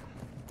over there.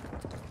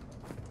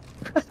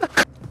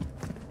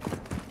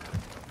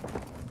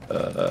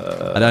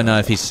 I don't know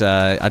if he's.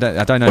 I don't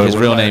know if Wait, his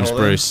what real am I name's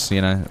holding? Bruce.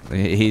 You know,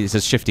 he's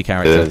a shifty It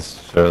character.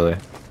 is, surely.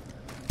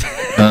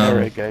 All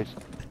right, guys.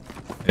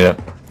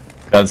 Yep.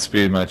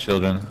 Godspeed, my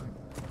children.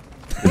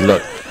 Good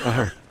luck.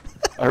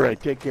 All right,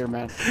 take care,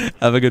 man.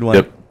 Have a good one.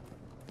 Yep.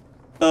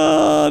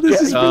 Oh,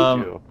 this is.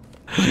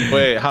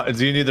 Wait,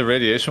 do you need the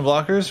radiation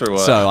blockers or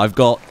what? So I've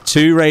got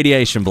 2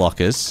 radiation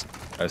blockers.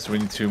 Alright, so we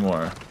need 2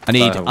 more. I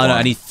need. have Oh no, I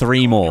one. need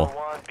 3 more. Ultra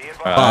One, be advised,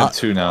 Alright, I have but-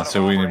 2 now,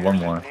 so we need 1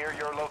 more. near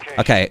your location.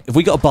 Okay, if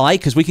we got to buy,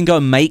 because we can go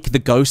and make the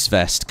ghost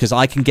vest, because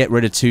I can get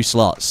rid of 2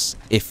 slots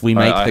if we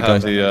make Alright, the I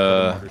have ghost.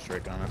 the, Water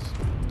strike on us.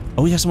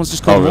 Oh yeah, someone's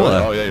just Oh, called really?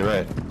 water. Oh, yeah, you're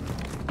right.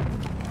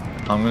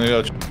 I'm gonna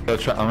go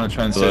try. I'm gonna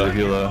try and save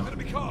the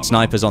helo.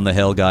 Snipers on the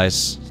hill,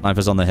 guys.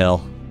 Snipers on the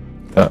hill.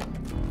 Yeah,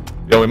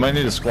 we might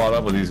need to squad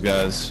up with these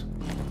guys.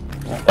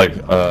 Like,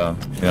 you know,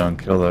 and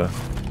kill the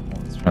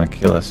ones trying to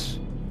kill us.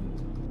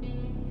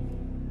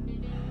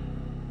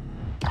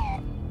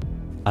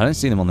 I don't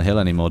see them on the hill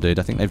anymore, dude.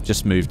 I think they've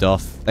just moved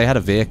off. They had a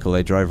vehicle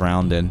they drove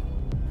around in.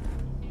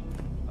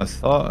 I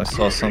thought I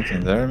saw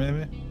something there,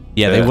 maybe?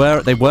 Yeah, they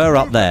were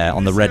up there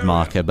on the red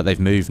marker, but they've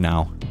moved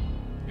now.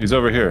 He's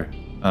over here.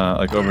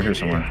 Like over here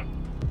somewhere. Are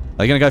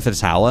they gonna go for the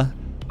tower?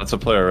 That's a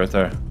player right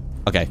there.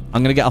 Okay,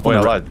 I'm gonna get up Wait, I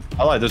on the. lied.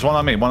 I lied. There's one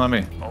on me. One on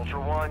me. Ultra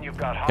One, you've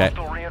got Okay.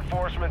 hostile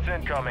reinforcements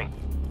incoming.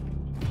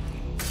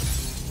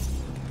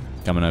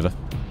 Coming over.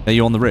 Are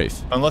you on the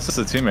roof? Unless it's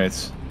the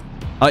teammates.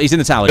 Oh, he's in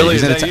the tower. Dude. Billy,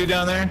 He's is in the that you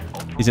down there?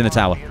 He's in the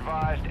tower. Be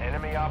advised,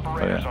 enemy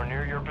operators are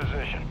near your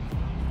position.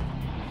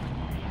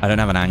 I don't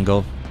have an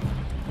angle.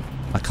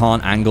 I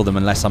can't angle them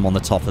unless I'm on the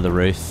top of the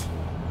roof.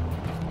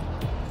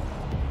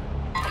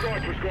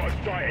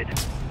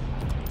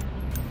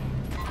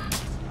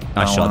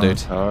 Nice shot, dude.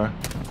 Tower.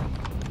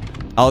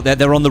 Oh,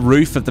 they're on the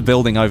roof of the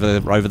building over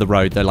the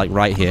road. They're like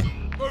right here.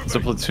 It's a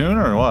platoon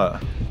or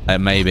what?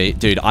 Maybe.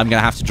 Dude, I'm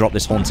gonna have to drop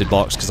this haunted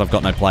box because I've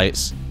got no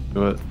plates.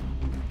 Do it.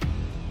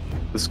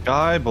 This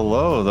guy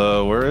below,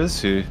 though, where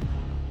is he?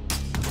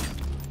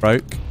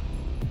 Broke.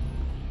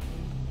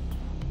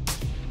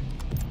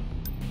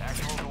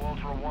 Actual to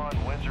Ultra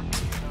One, Windsor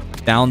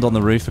Downed on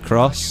the roof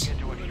across. get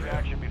to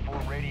extraction before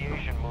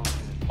radiation moves.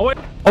 Oh,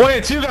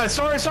 wait, 2 guys.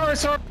 Sorry.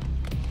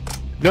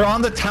 They're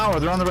on the tower.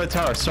 They're on the red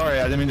tower. Sorry,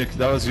 I didn't mean to.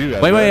 That was you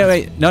guys.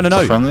 Wait.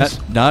 No. From this?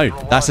 No,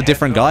 that's a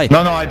different guy.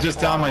 No, I just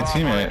downed my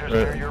teammate.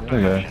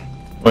 Okay.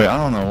 Wait, I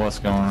don't know what's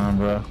going on,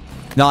 bro.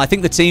 No, I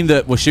think the team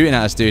that were shooting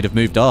at us, dude, have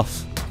moved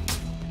off.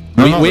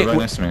 No, We- they're right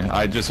next to me.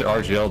 I just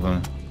RGL'd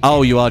them.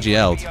 Oh, you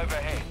RGL'd.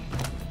 Overhead.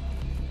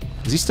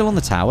 Is he still on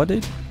the tower,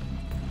 dude?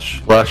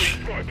 Flush.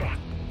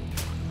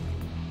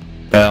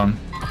 Down.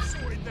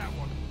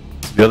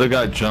 The other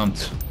guy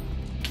jumped.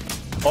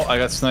 Oh, I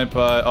got sniped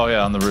by... Oh,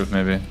 yeah, on the roof,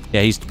 maybe.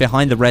 Yeah, he's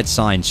behind the red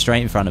sign,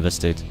 straight in front of us,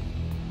 dude.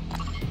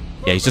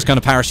 Yeah, he's just going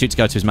to parachute to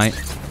go to his mate.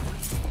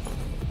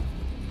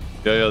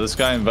 Yo, this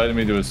guy invited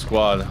me to his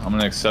squad. I'm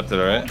gonna accept it,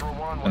 alright?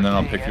 And then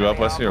I'll pick you up,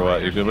 Westie, or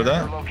what? You good with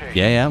that?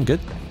 Yeah, I'm good.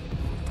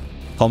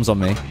 Comms on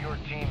me. Your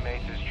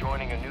teammates is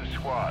joining a new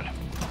squad.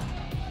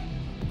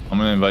 I'm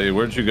gonna invite you.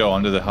 Where'd you go?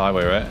 Under the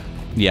highway, right?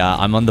 Yeah,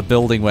 I'm on the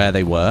building where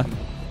they were.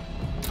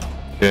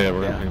 Yeah,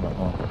 we're gonna pick him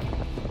up.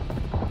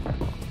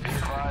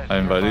 I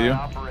invited you?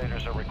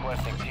 Operators are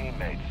requesting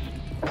teammates.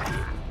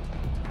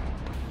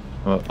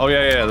 Oh,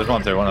 yeah, there's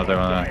one up there, one up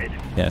there.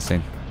 Yeah,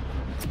 same.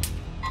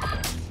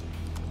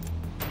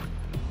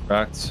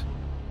 Cracked.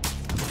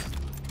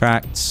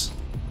 Cracked.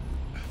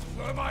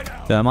 Thermite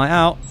out. Thermite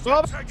out.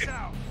 Take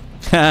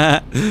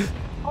out.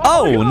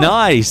 Oh,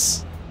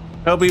 nice.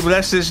 Help me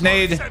bless this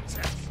nade. Sent.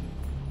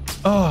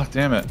 Oh,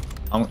 damn it.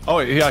 Oh,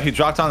 yeah, he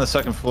dropped on the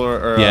second floor.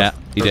 Or, Yeah,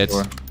 he third did.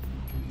 Floor.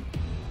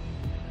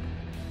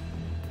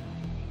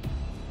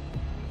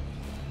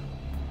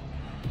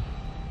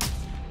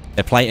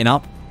 They're plating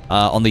up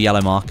on the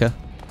yellow marker.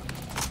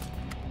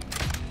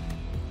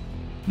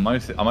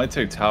 I might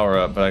take tower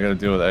up, but I gotta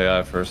deal with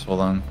AI first.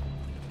 Hold on.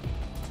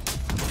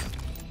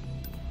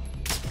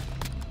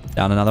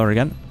 Down another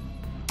again.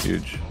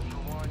 Huge. Ultra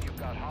One, you've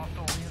got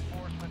hostile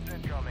reinforcements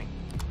incoming.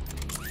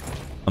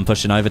 I'm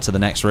pushing over to the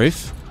next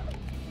roof.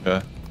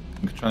 Okay.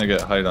 I'm trying to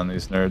get height on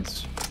these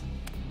nerds.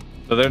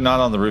 So they're not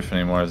on the roof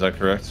anymore, is that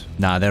correct?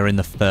 Nah, they're in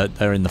the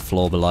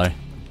floor below. Alright,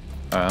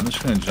 I'm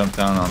just gonna jump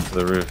down onto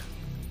the roof.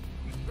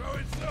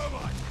 Throwing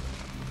thermite.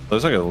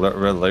 There's like a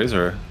red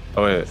laser.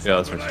 Oh wait, yeah,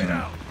 that's our Grenade team.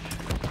 out.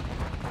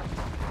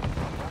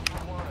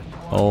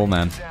 Oh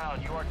man,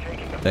 Down, you are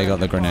taking they got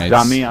the grenades.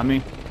 On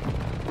me.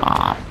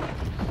 Ah.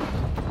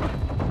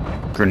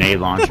 Grenade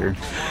launcher.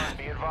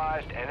 Be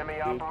advised,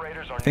 enemy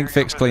operators are I think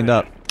Fix cleaned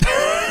up.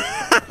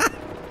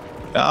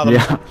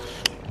 Yeah.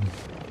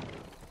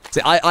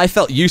 See, I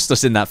felt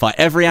useless in that fight.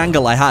 Every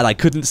angle I had, I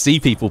couldn't see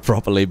people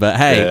properly. But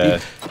hey, Yeah.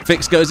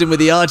 Fix goes in with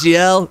the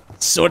RGL,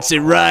 sorts it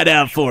right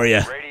out for you.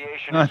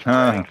 Radiation is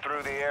spreading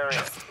through the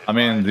area. I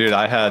mean, dude,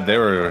 they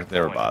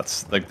were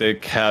bots. Like they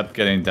kept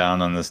getting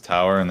down on this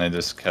tower and they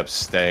just kept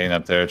staying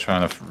up there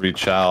trying to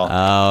reach out.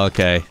 Oh,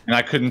 okay. And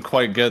I couldn't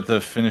quite get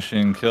the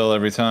finishing kill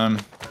every time.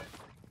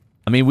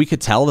 I mean, we could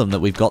tell them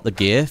that we've got the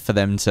gear for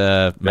them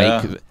to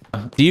make. Yeah.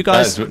 Do you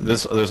guys?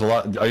 There's a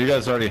lot. Are you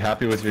guys already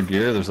happy with your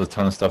gear? There's a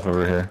ton of stuff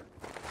over here.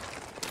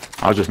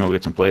 I'll just go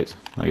get some plates,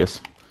 I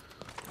guess.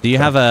 Do you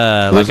have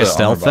a There's like a an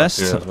stealth armor box vest?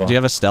 here as well. Do you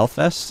have a stealth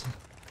vest?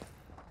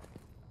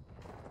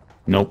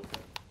 Nope.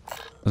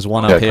 There's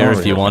one Yeah, up here come if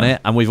over you here, want man.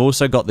 it, and we've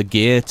also got the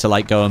gear to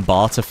like go and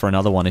barter for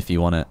another one if you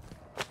want it.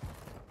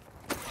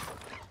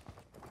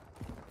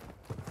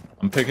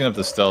 I'm picking up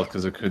the stealth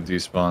because it could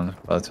despawn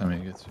by the time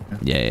he gets here.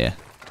 Yeah.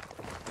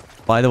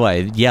 By the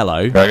way, yellow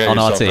I got on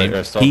our yourself team, right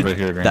here, stealth right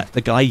here, Green.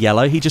 the guy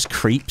yellow, he just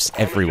creeps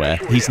everywhere.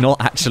 He's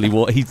not actually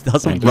he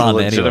doesn't He's run a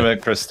anywhere.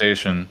 legitimate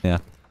crustacean. Yeah.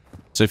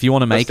 So if you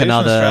want to make Crustacean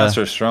another,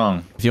 strats are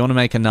strong. if you want to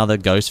make another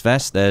ghost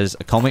vest, there's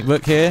a comic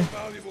book here,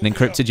 an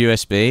encrypted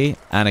USB,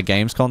 and a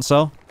games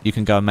console. You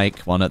can go and make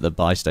one at the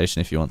buy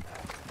station if you want.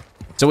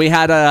 So we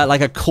had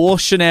like a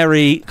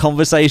cautionary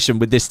conversation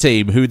with this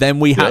team, who then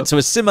we had Yep. to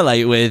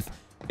assimilate with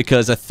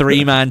because a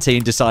 3-man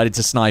team decided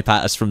to snipe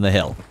at us from the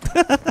hill.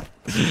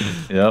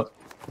 Yep.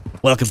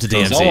 Welcome to It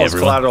was DMZ, almost everyone.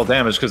 collateral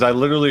damage because I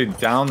literally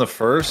downed the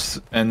first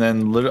and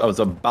then I was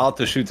about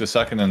to shoot the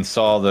second and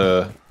saw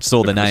the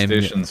name.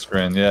 crustacean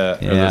screen. Yeah, or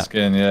Yeah. the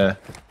skin. Yeah.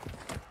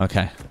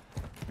 Okay.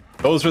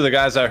 Those were the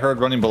guys I heard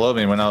running below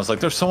me when I was like,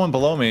 "There's someone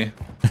below me."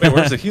 Wait,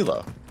 where's the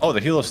helo? Oh, the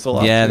helo's still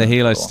up. Yeah, too. the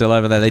helo's Cool. still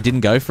over there. They didn't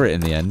go for it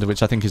in the end,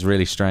 which I think is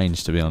really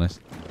strange, to be honest.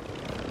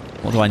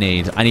 What do I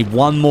need? I need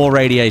one more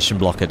radiation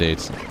blocker,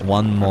 dudes.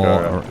 One more.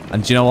 Okay.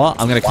 And do you know what?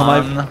 I'm gonna come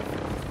over. One.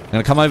 I'm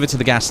gonna come over to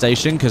the gas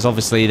station because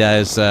obviously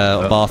there's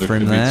a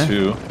bathroom there. there.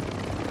 Could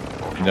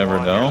be two. You never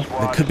know.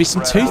 There could be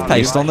some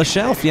toothpaste on the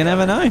shelf. You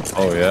never know.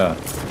 Oh yeah.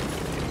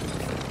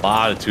 A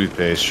lot of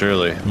toothpaste,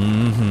 surely.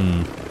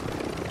 Mm-hmm.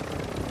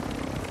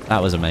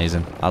 That was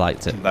amazing. I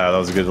liked it. Nah, that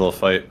was a good little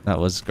fight. That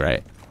was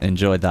great.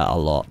 Enjoyed that a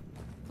lot.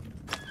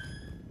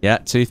 Yeah,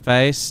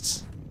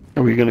 toothpaste.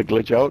 Are we gonna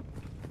glitch out?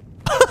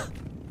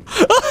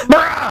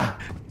 Bruh!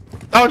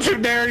 Don't you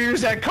dare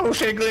use that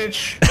Koshe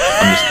glitch!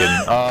 I'm just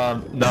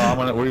kidding. No,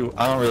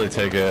 I don't really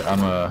take it. I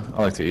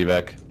like to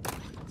evac.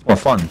 It's more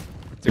fun.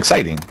 It's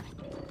exciting.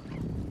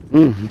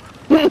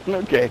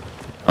 Okay.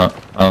 I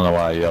don't know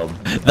why I yelled.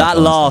 That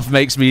laugh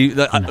makes me.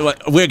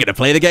 We're gonna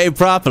play the game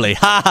properly.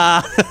 Ha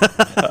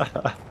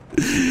ha.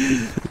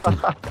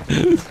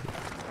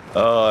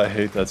 Oh, I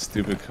hate that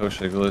stupid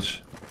Koshe glitch.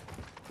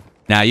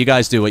 Now you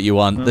guys do what you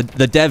want. The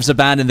devs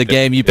abandoned the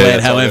game. You play it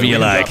it's all however good. you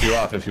We can like. drop you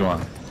off if you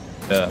want.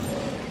 Yeah.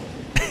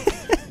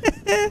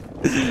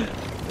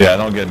 Yeah, I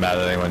don't get mad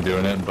at anyone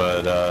doing it,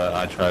 but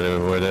I try to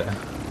avoid it.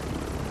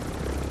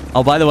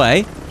 Oh, by the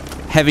way,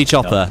 heavy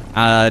chopper,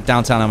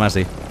 downtown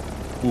Amazi.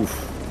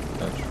 Oof.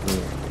 That's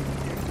true.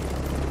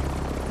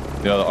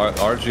 Yeah, the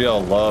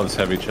RGL loves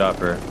heavy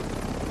chopper.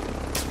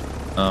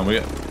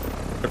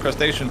 The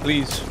crustacean,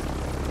 please.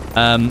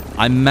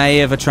 I may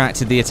have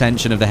attracted the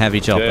attention of the heavy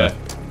chopper. Yeah.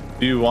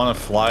 Do you want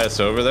to fly us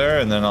over there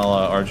and then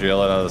I'll RGL it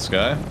out of the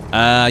sky?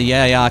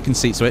 Yeah, I can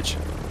seat switch.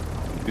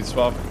 Seat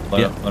swap?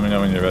 Yep. Let me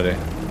know when you're ready.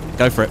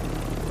 Go for it.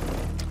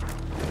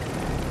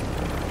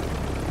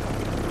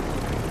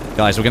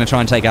 Guys, we're going to try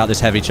and take out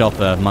this heavy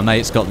chopper. My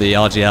mate's got the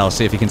RGL.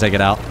 See if he can take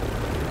it out.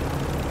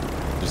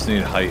 Just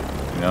need height,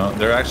 you know?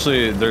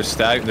 They're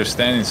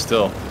standing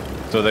still.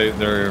 So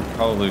they're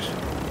probably...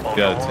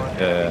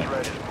 Yeah.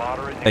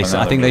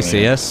 I think they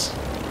see us.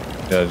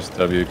 Yeah, just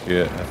W key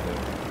it.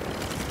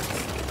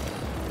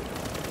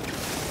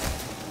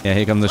 Yeah,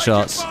 here come the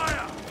shots.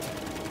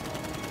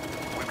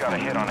 We've got a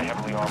hit on a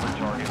heavily armored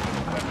target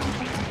with a weapons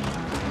case.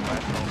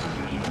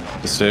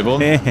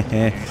 Disabled. We're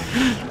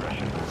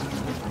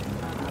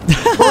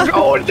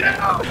going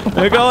down.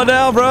 We're going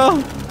down,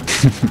 bro.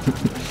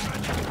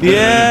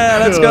 Yeah,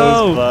 let's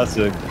go.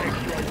 Classic.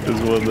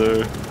 There's one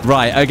there.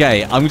 Right,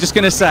 okay. I'm just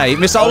going to say,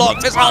 missile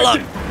lock, missile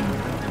lock.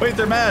 Wait,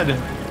 they're mad.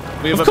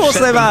 We have Of course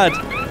they're mad.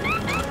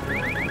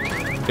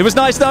 It was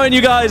nice knowing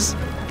you guys.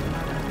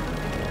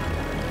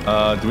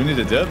 Do we need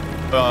a dip?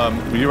 Are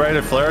you ready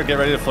to flare? Get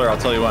ready to flare. I'll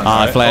tell you when.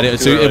 I flared it.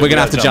 So we're going to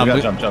have to jump.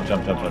 Jump.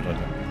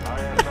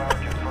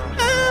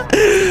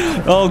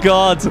 Oh,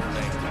 God.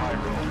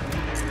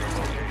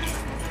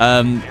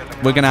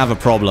 We're going to have a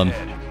problem.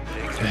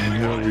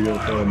 We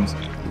got problems.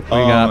 We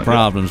got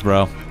problems,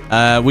 bro.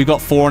 We've got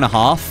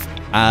 4.5.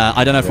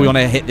 I don't know if we want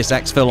to hit this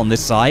exfil on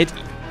this side.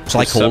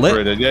 Shall I call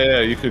it?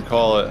 Yeah, you could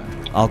call it.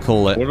 I'll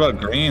call it. What about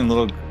green?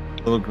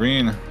 Little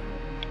green.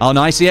 Oh,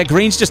 nice. Yeah,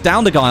 green's just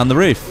downed a guy on the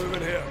roof.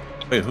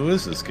 Wait, who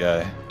is this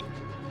guy?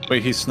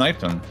 Wait, he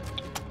sniped him.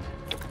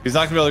 He's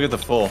not gonna be able to get the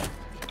full.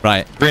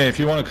 Right. Green, if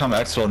you want to come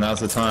exfil, now's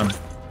the time.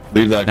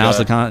 Leave that guy. Now's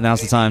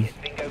the time.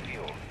 Bingo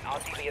fuel.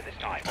 RTB at this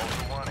time.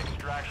 Ultra One,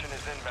 extraction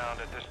is inbound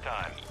at this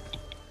time.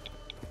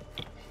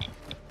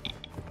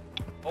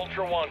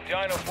 Ultra One,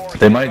 Dino 4.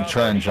 They might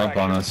try and jump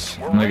on us.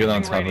 I'm gonna get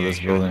on top of this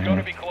building Gonna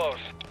here. be close.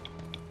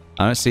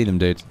 I don't see them,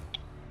 dude.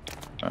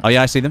 Oh,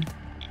 yeah, I see them.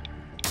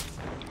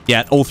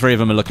 Yeah, all three of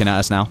them are looking at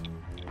us now.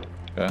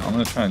 Okay, I'm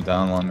gonna try and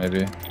down one,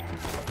 maybe.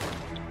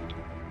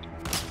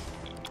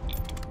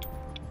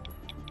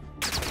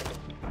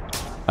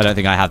 I don't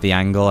think I have the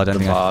angle. I don't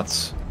think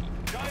Bots.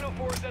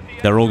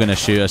 they're all going to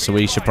shoot us, so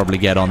we should probably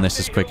get on this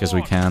as quick as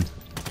we can.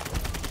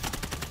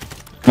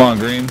 Come on,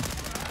 green.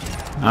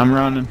 I'm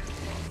running.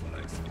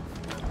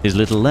 His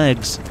little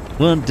legs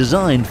weren't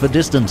designed for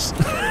distance.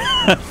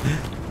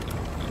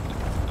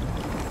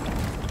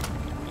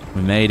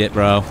 We made it,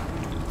 bro.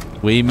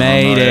 We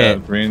made it.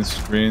 Yeah. Green's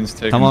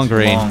taking Come on, too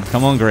green. long.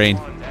 Come on, green.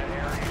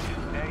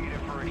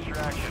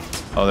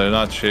 Oh, they're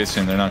not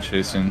chasing. They're not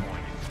chasing.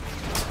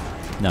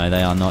 No,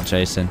 they are not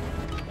chasing.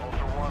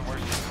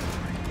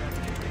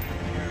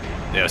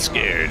 They're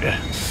scared.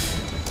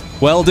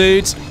 Well,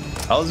 dudes,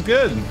 That was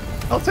good.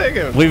 I'll take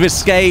it. we've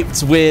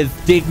escaped with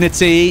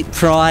dignity,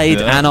 pride,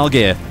 Yeah. and our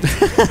gear.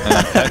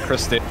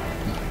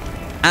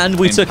 And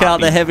we And took out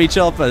the Poppy. heavy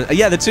chopper.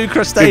 Yeah, the two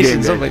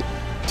crustaceans. Good haven't game,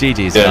 we?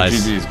 GG's, Yeah, guys.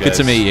 GG's, Good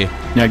to guys. meet you.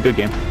 Yeah, good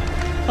game.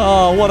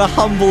 Oh, what a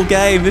humble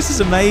game. This is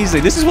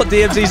amazing. This is what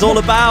DMZ is all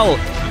about.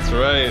 That's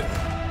right.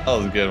 That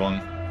was a good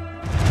one.